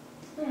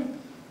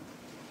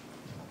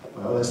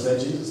 Well, let's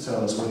let Jesus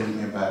tell us what he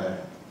meant by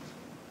that.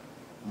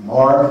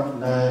 Mark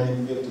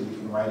 9:50, we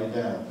can write it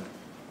down.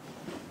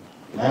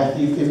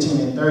 Matthew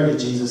 15:30,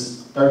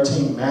 Jesus,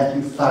 13,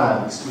 Matthew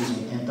 5,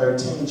 and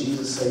 13,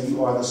 Jesus said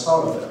you are the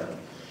salt of the earth.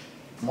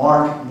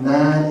 Mark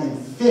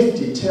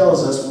 9:50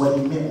 tells us what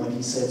he meant when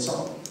he said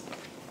salt.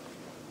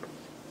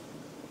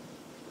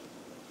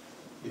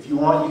 If you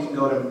want, you can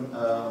go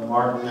to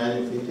Mark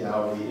 9:50,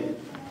 I'll read it.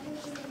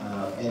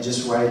 And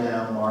just write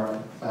down Mark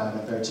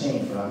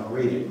 5:13, but I'm going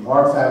to read it.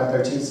 Mark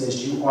 5:13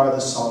 says, you are the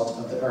salt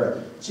of the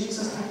earth.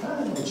 Jesus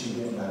defined what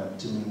you meant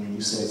to me when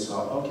you said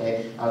salt.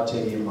 Okay, I'll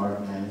tell you Mark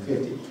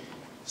 9:50.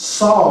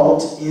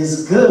 Salt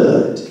is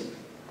good.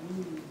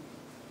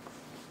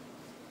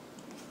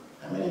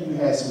 How many of you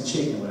had some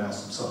chicken without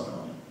some salt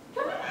on it?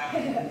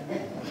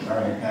 All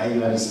right, now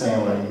you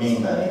understand what I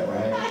mean by that,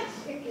 right?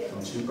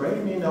 Don't you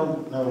bring me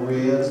no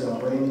ribs, don't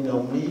bring me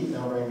no meat,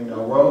 don't bring me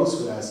no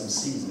roast without some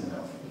seasoning on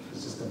it.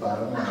 It's just the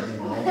bottom line. It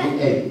won't get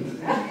ate.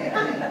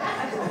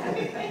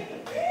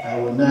 I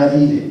will not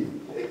eat it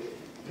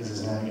because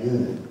it's not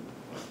good.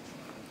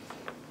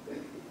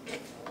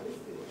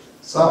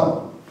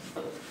 Salt.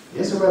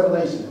 It's a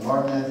revelation in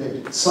Mark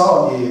 9:50.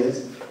 Salt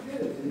is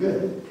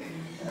good.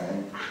 All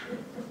right?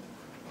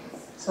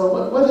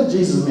 So what did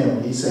Jesus mean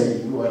when he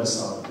said you are the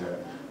salt of the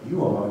earth?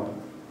 You are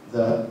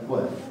the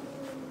what?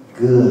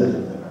 Good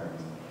of the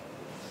earth.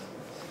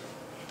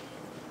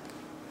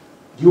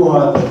 You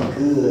are the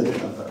good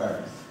of the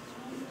earth.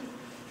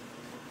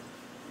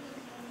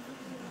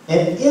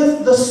 And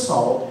if the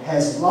salt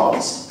has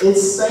lost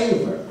its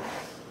savor,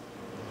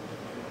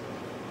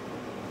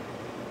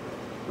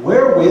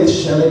 wherewith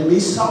shall it be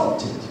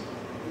salted?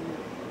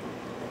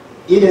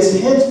 It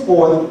is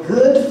henceforth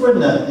good for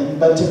nothing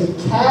but to be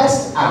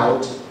cast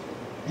out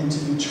and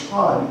to be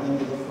trodden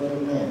under the foot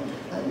of men.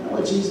 Now, you know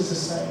what Jesus is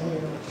saying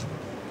here?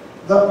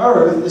 The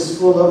earth is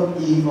full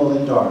of evil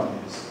and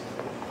darkness.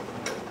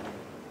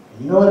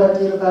 You know what I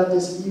did about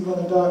this evil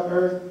and dark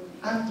earth?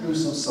 I threw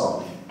some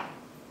salt in.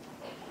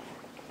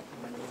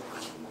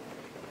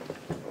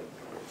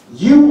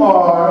 You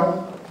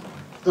are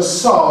the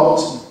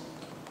salt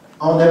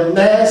on them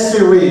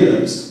nasty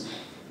ribs.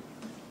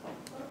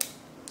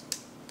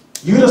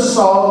 You the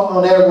salt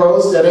on that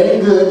roast that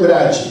ain't good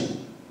without you.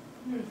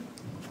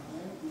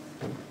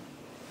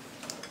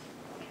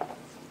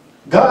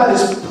 God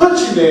has put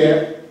you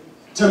there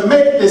to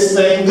make this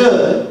thing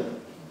good.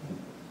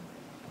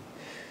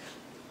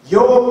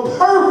 Your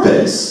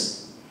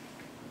purpose,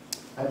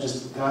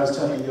 God is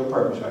telling you your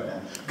purpose right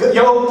now.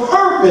 Your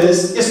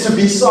purpose is to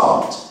be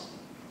salt.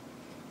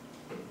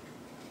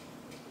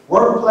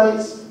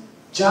 Workplace,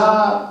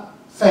 job,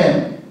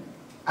 family.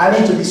 I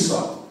need to be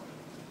salt.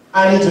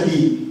 I need to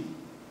be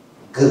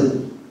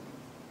good.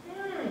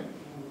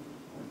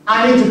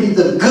 I need to be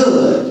the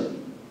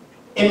good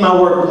in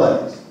my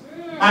workplace.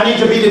 I need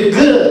to be the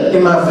good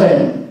in my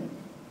family.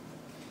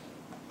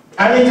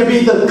 I need to be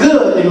the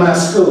good in my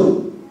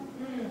school.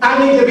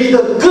 I need to be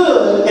the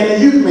good in the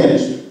youth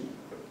ministry.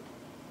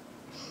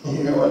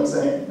 You know what I'm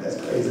saying? That's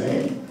crazy,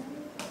 ain't it?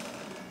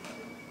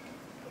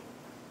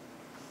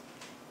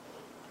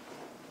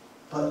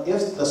 But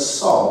if the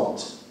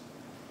salt,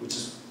 which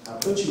is, I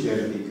put you there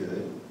to be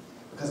good,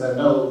 because I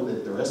know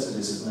that the rest of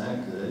this is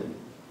not good,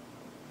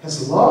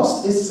 has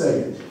lost its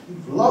savor.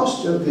 You've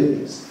lost your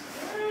goodness.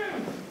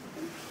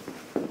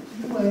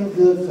 You ain't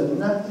good for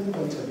nothing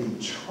but to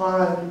be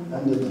trodden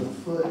under the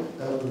foot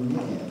of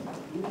men.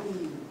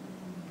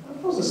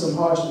 Those are some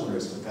harsh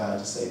words for God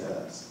to say to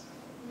us.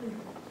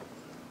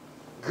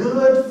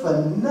 Good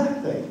for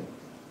nothing.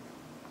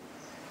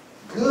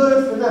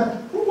 Good for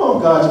nothing. Who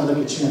want God to look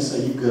at you and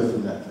say you're good for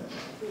nothing?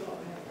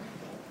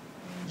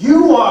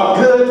 You are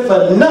good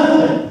for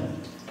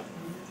nothing.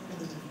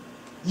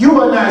 You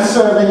are not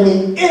serving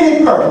me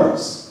any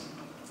purpose.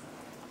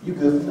 You're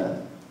good for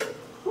nothing.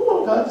 Who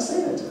want God to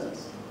say that to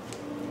us?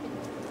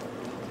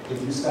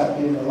 If you stop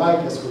being the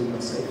light, that's what He's going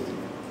to say to you.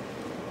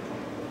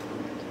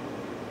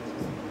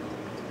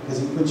 Because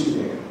He put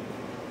you there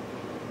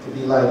to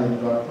be light in a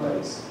dark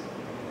place.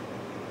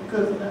 You're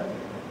good for nothing.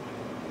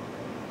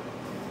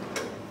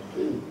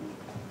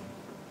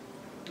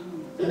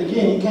 And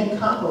again, you can't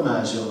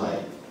compromise your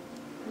life.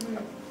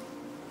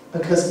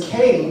 Because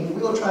Cain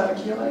will try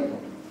to kill Abel.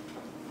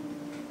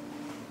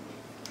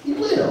 He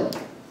will.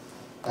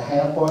 The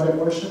half-hearted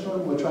worshiper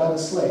will try to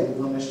slay the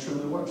one that's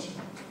truly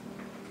worshiping.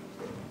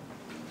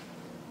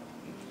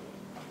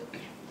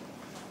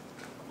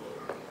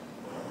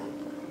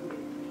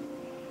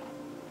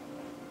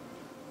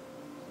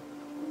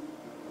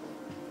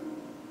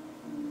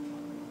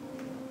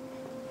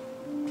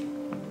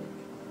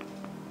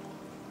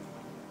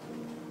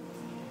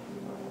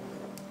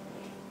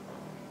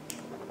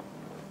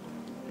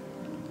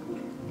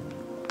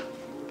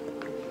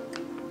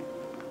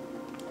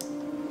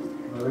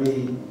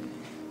 Read,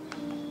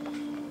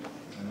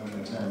 I know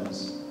the time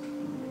is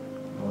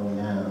going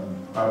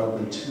down,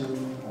 probably 2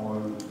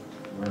 more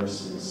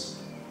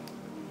verses.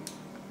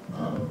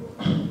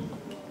 And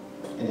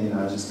then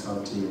I'll just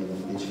talk to you and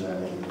then get you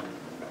out of here.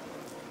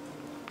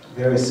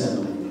 Very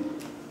simply,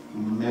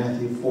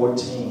 Matthew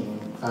 14,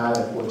 5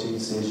 and 14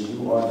 says,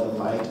 you are the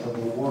light of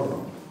the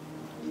world.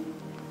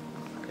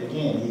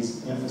 Again,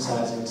 he's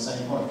emphasizing the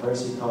same point.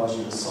 First he calls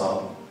you the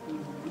salt,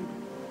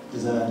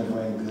 designed to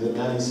bring good.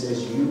 Now he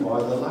says, you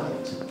are the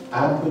light.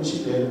 I put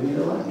you there to be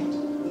the light.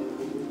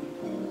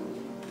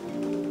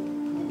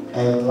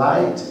 A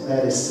light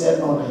that is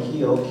set on a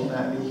hill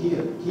cannot be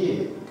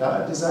hid.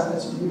 God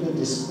desires you to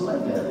display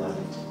that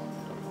light.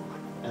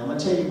 And I'm going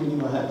to tell you when you're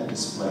going to have to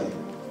display it.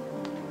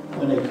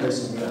 When they're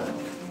cursing you out.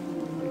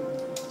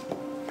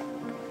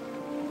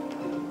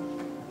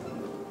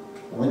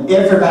 When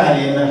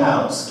everybody in the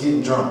house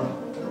getting drunk,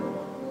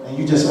 and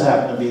you just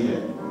happen to be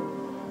there.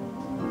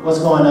 What's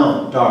going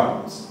on?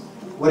 Darkness.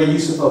 What are you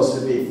supposed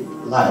to be?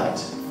 Light.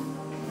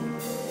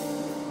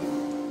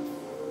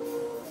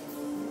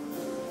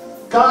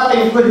 God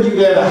ain't putting you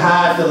there to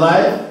hide the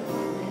light.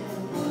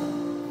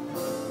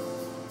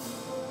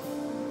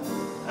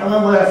 I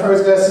remember when I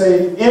first got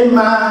saved, in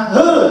my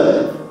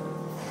hood,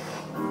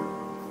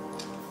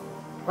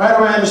 right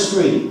around the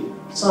street,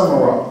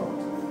 Summerall.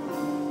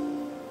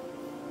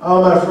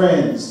 All my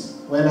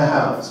friends were in the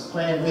house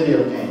playing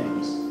video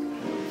games,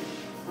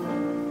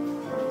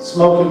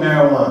 smoking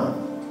marijuana.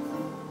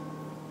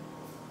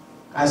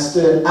 I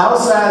stood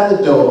outside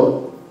the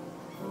door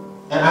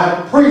and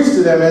I preached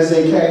to them as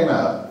they came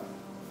out.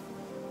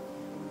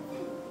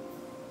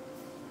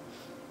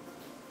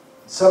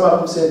 Some of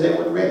them said they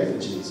weren't ready for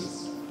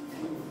Jesus.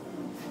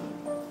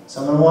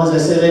 Some of the ones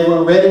that said they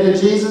weren't ready to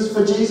Jesus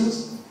for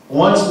Jesus,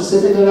 One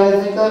specific that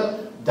I think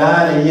of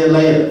died a year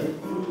later.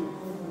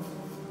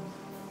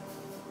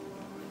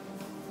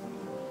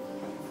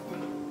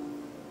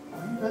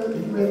 Are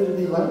you ready to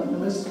be light in the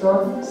midst of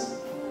darkness?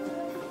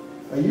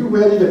 Are you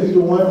ready to be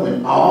the one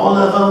when all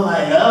of them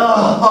like,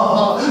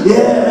 oh,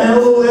 yeah,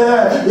 oh,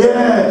 yeah,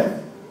 yeah.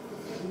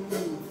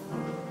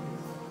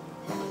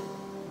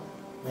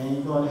 Man,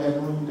 you going to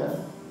heaven when you die.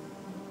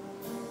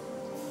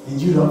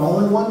 And you the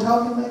only one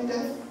talking like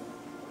that?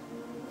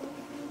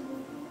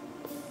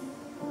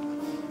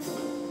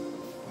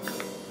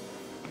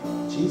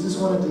 Jesus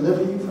want to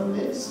deliver you from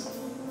this.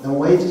 The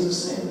wages of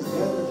sin is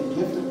death, but the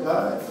gift of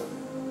God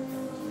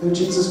through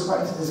Jesus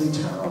Christ is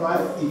eternal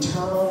life,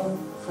 eternal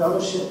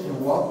fellowship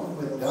and walking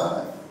with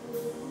God.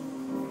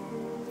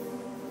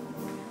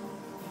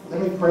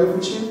 Let me pray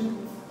with you.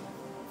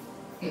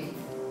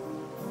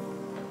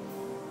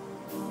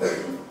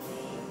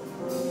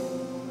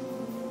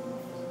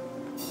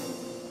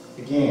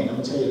 Again, I'm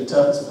going to tell you the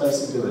toughest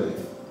place to do it in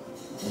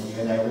when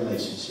you're in that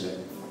relationship.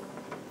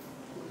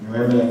 You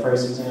remember that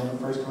first example,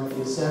 1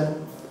 Corinthians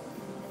 7?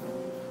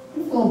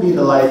 You won't be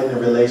the light in the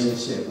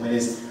relationship when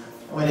it's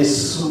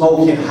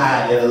smoking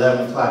hot at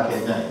 11 o'clock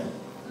at night.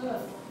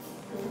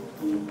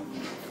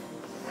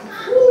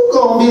 Who's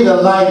going to be the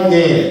light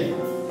there?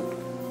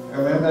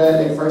 Remember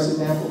that first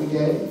example we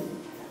gave?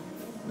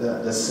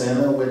 The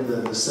sinner with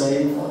the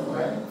saved one,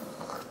 right?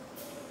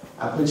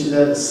 I put you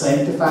there to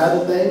sanctify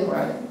the thing,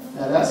 right?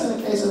 Now that's in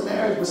the case of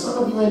marriage, but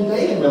some of you in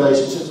dating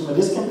relationships where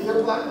this can be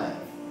applied.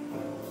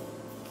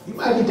 You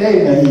might be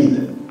dating a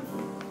heathen.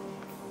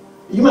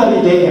 You might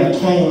be dating a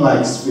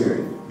Cain-like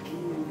spirit.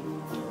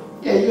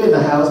 Yeah, you're in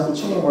the house, but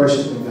you ain't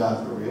worshiping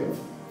God for real.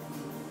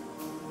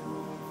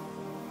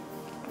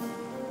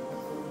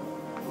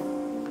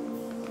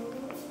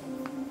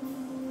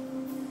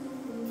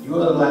 You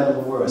are the light of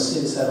the world.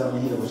 City set on a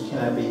hill which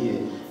cannot be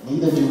hid.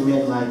 Neither do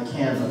men light a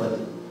candle,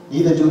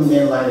 neither do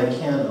men light a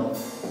candle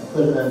and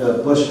put it under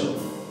a bushel.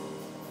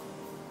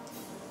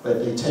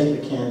 But they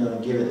take the candle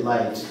and give it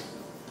light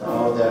to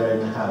all that are in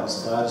the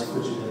house. God has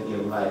put you there to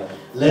give light.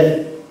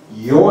 Let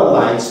your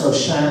light so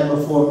shine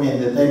before men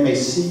that they may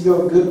see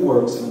your good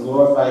works and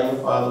glorify your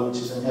Father which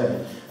is in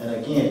heaven. And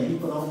again,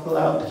 people don't pull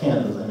out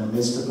candles in the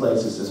midst of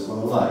places that's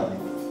full of light.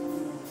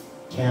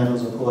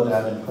 Candles are pulled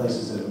out in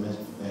places that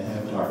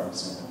have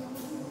darkness in them.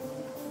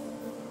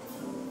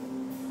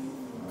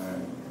 All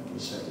right, let me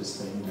shut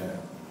this thing down.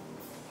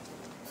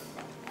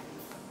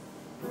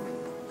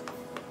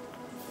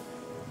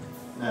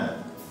 Now,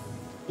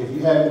 if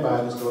you have your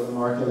Bibles, go to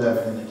Mark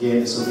 11, and again,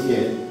 this will be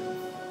it.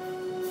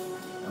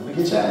 I'm going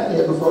to get you out of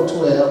here before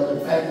 12.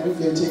 In fact, we're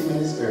 15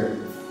 minutes early.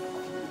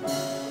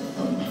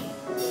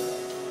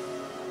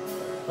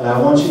 But I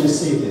want you to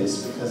see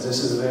this, because this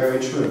is very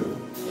true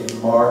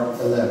in Mark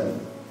 11.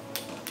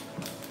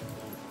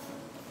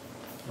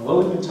 And what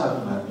we've been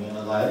talking about, being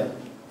a light,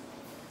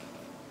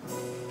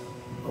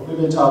 what we've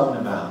been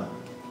talking about,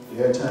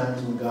 there are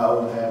times when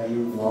God will have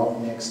you walk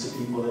next to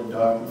people in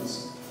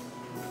darkness,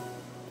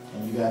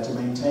 and you got to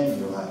maintain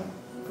your light,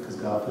 because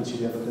God put you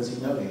there because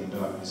He knows you're in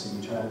darkness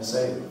and you're trying to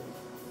save them.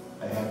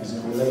 That happens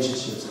in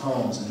relationships,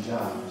 homes, and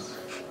jobs.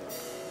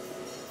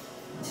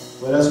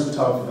 What else we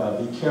talked about?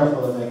 Be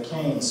careful of that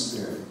Cain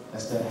spirit.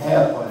 That's that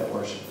half-hearted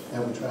worship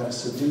that will try to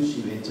seduce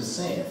you into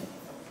sin.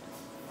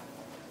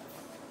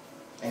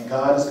 And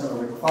God is going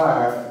to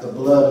require the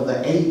blood of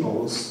the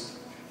Abels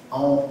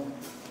on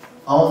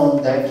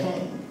that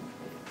Cain.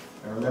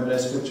 And remember that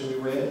scripture we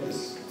read?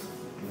 If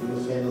you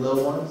offend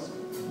little ones,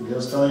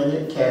 you'll stone in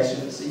it, cast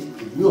you in the sea.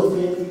 If you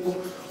offend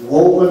people,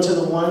 woe unto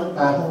the one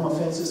by whom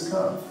offenses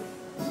come.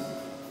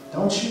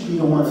 Don't you be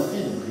the one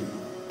offending people.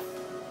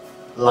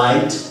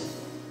 Light.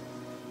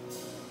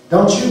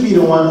 Don't you be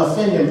the one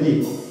offending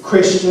people.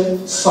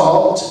 Christian,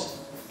 salt.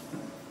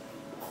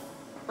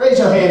 Raise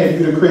your hand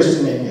if you're the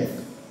Christian in here.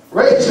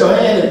 Raise your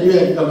hand if you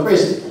ain't a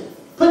Christian.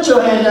 Put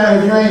your hand down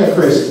if you ain't a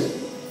Christian.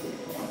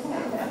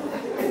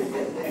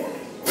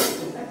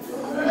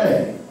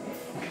 Right.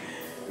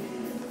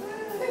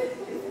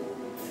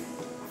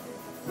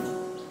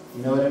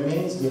 You know what it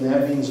means? Then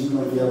that means you're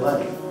going to be a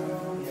light.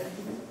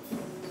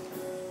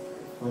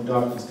 When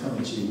darkness comes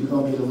at you, you're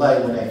going to be the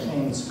light when that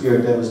Cain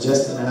spirit that was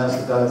just in the house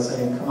of God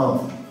saying, come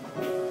on.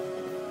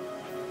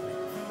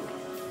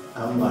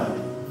 I'm light.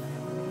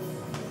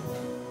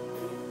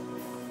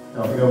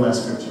 Don't forget my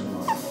scripture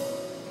tomorrow.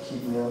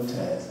 Keep me on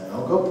task. Now,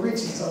 don't go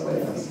preaching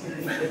somewhere else.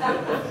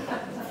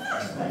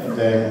 And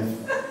then,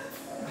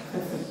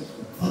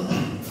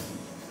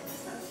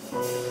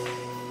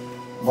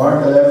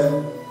 Mark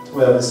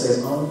 11:12, it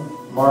says,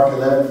 Mark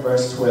 11,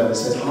 verse 12, it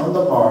says, on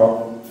the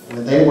morrow,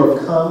 when they were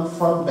come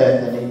from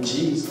Bethany,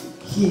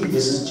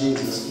 this is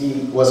Jesus,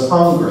 he was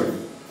hungry.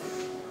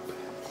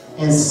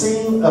 And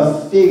seeing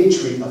a fig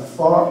tree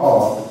afar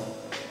off,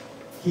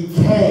 he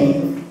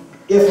came,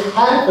 if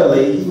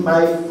happily he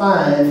might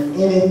find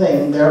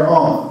anything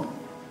thereon.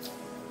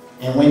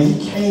 And when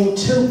he came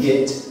to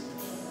it,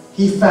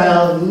 he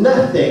found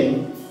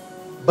nothing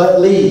but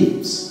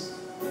leaves.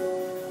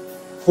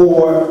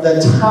 For the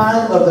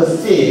time of the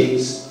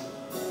figs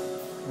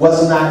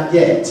was not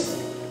yet.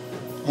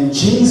 And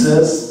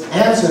Jesus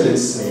answered and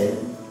said,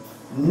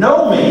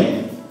 no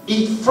man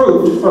eat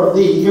fruit from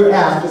thee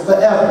hereafter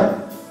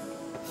forever.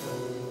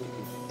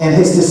 And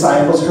his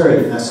disciples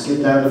heard it. Now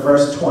skip down to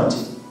verse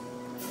 20.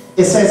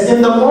 It says,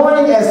 in the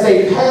morning as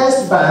they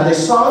passed by, they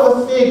saw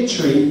the fig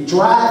tree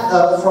dried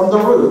up from the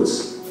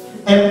roots.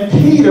 And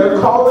Peter,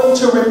 calling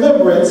to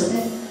remembrance,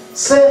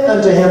 said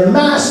unto him,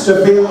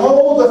 Master,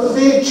 behold the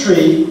fig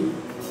tree,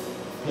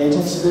 pay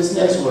attention to this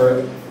next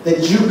word,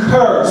 that you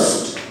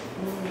cursed.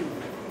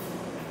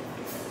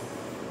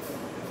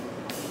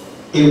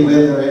 It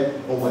withered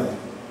away.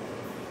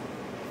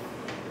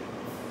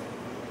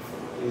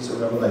 Here's a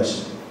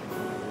revelation.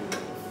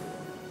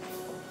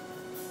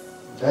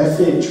 That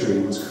fig tree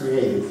was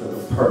created for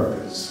the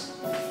purpose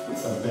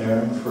of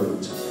bearing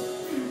fruit.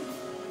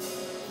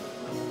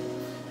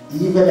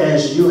 Even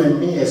as you and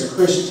me as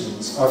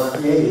Christians are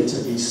created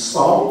to be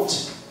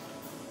salt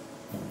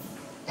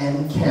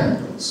and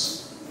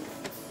candles,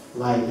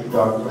 light in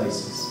dark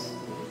places.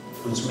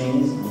 Which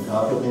means when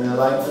God put me in a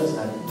light place,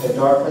 that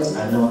dark place,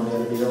 I know I'm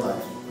there to be a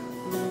light.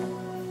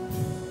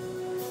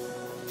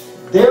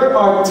 There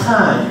are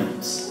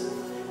times,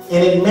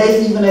 and it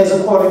may even, as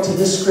according to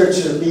this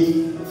scripture,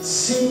 be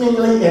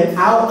seemingly an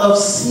out of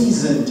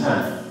season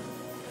time.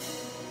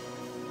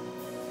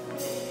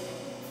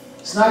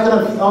 It's not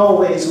going to be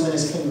always when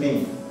it's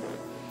convenient.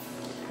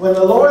 When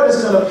the Lord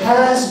is going to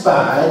pass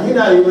by, and you're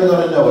not even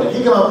going to know it.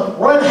 He's going to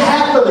run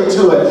happily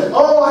to it.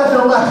 Oh, I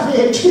know my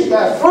fig tree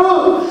got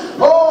fruit.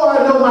 Oh,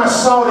 I know my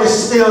salt is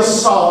still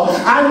salt.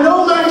 I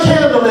know my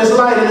candle is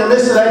light in the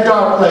midst of that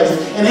dark place.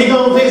 And He's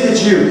going to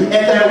visit you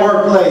at that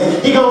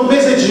workplace. He's going to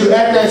visit you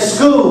at that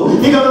school.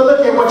 He's going to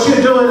look at what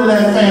you're doing in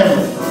that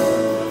family.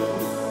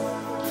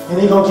 And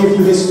He's going to give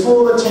you His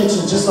full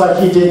attention, just like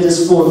He did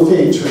this full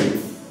fig tree.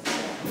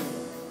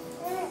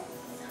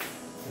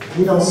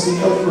 You don't see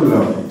no fruit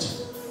on it.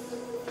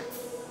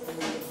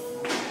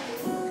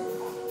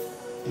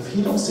 If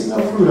you don't see no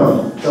fruit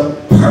on it, the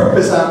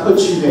purpose I put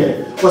you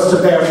there was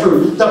to bear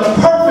fruit. The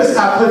purpose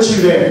I put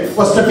you there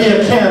was to be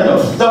a candle.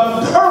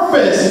 The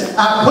purpose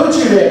I put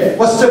you there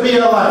was to be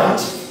a light.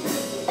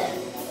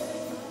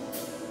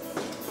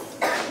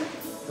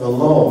 The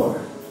Lord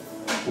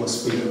will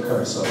speak a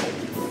curse over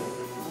you.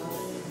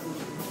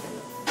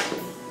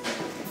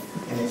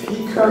 And if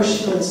He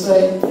curse you and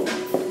say,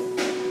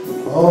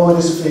 oh,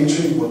 this fig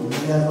tree will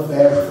never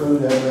bear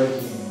fruit ever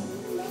again.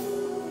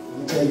 Let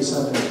me tell you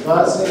something. If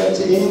God said that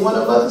to any one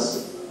of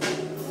us,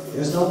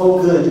 there's no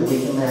more good that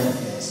we can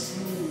manifest.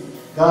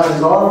 God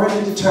has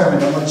already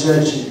determined, I'm going to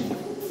judge you.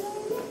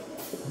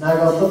 I'm not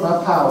going to put my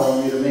power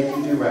on you to make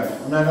you do right.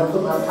 I'm not going to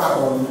put my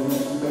power on you to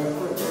make you bear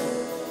fruit.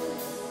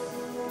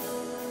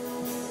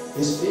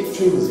 This fig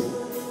tree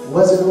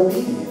wasn't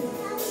obedient.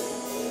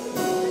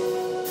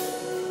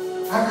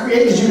 I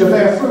created you to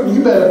bear fruit.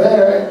 You better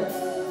bear it.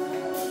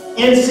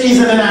 In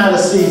season and out of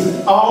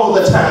season. All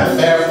the time.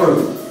 Bear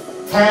fruit.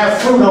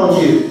 Have fruit on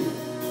you.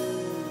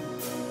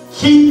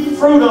 Keep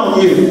fruit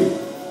on you.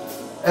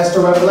 That's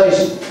the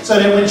revelation. So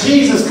that when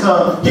Jesus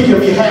comes, He can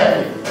be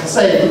happy and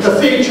say, the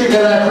fig tree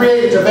that I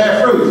created to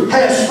bear fruit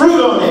has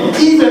fruit on it,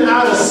 even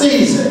out of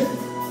season.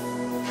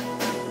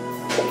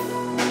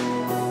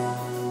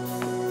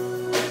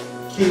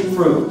 Keep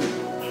fruit.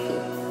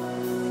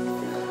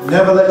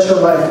 Never let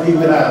your life be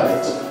without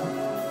it.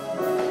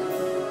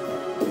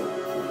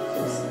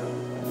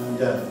 I'm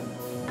done.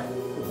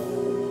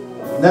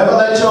 Never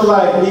let your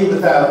life be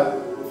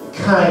without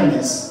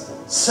kindness,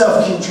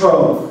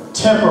 self-control,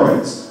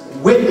 temperance,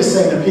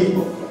 witnessing to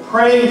people,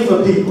 praying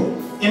for people,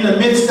 in the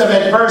midst of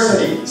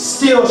adversity,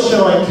 still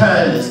showing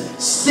kindness,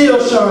 still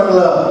showing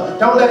love.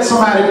 Don't let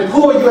somebody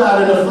pull you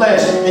out in the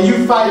flesh and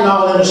you fighting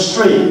all in the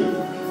street,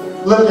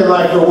 looking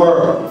like the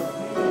world.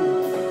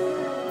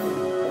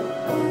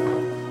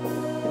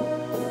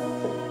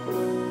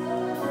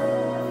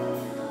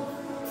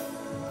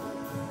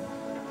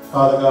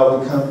 Father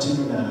God, we come to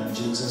you now in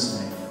Jesus'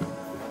 name.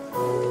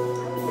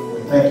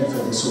 We thank you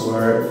for this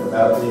word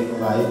about being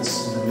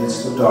lights in the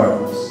midst of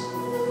darkness.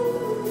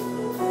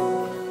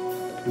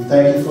 We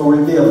thank you for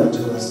revealing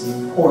to us the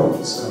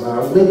importance of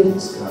our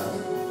witness, God.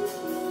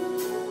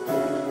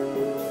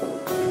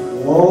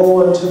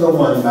 Woe unto the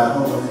one by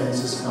whom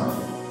offenses come.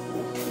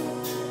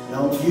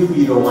 Don't you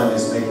be the one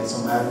that's making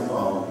somebody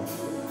fall.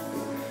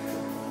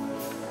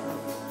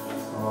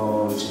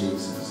 Oh,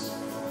 Jesus.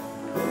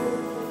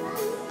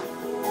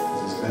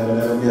 It's better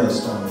than a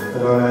millstone.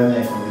 Put on our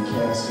neck and be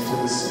cast into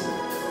the sea.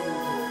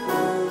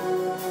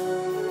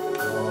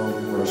 Oh,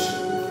 we worship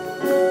you.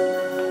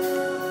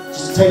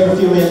 Just take a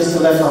few minutes to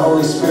let the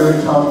Holy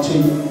Spirit talk to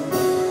you.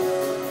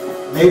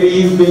 Maybe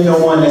you've been the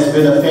one that's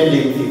been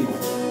offending people.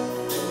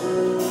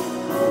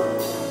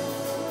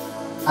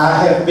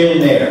 I have been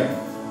there.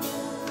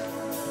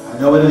 I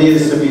know what it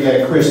is to be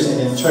that Christian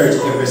in church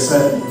every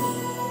Sunday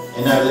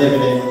and not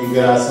living it when you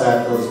get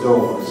outside those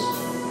doors.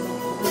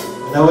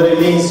 I know what it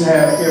means to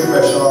have peer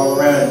pressure all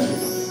around you.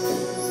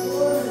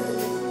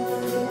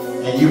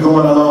 And you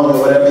going along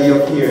with whatever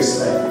your peers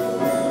say.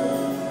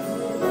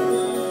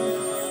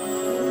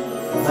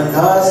 But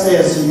God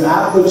says to you,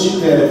 I put you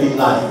there to be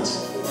light.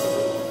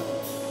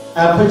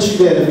 I put you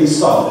there to be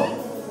salt.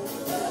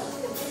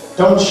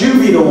 Don't you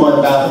be the one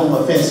by whom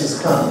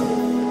offenses come.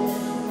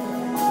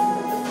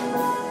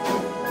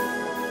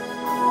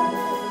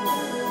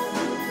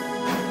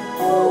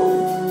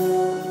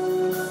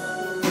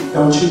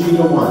 Don't you be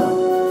the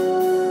one.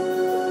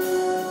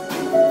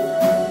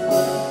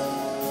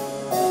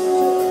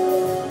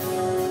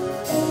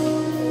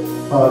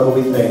 Father,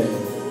 we thank you.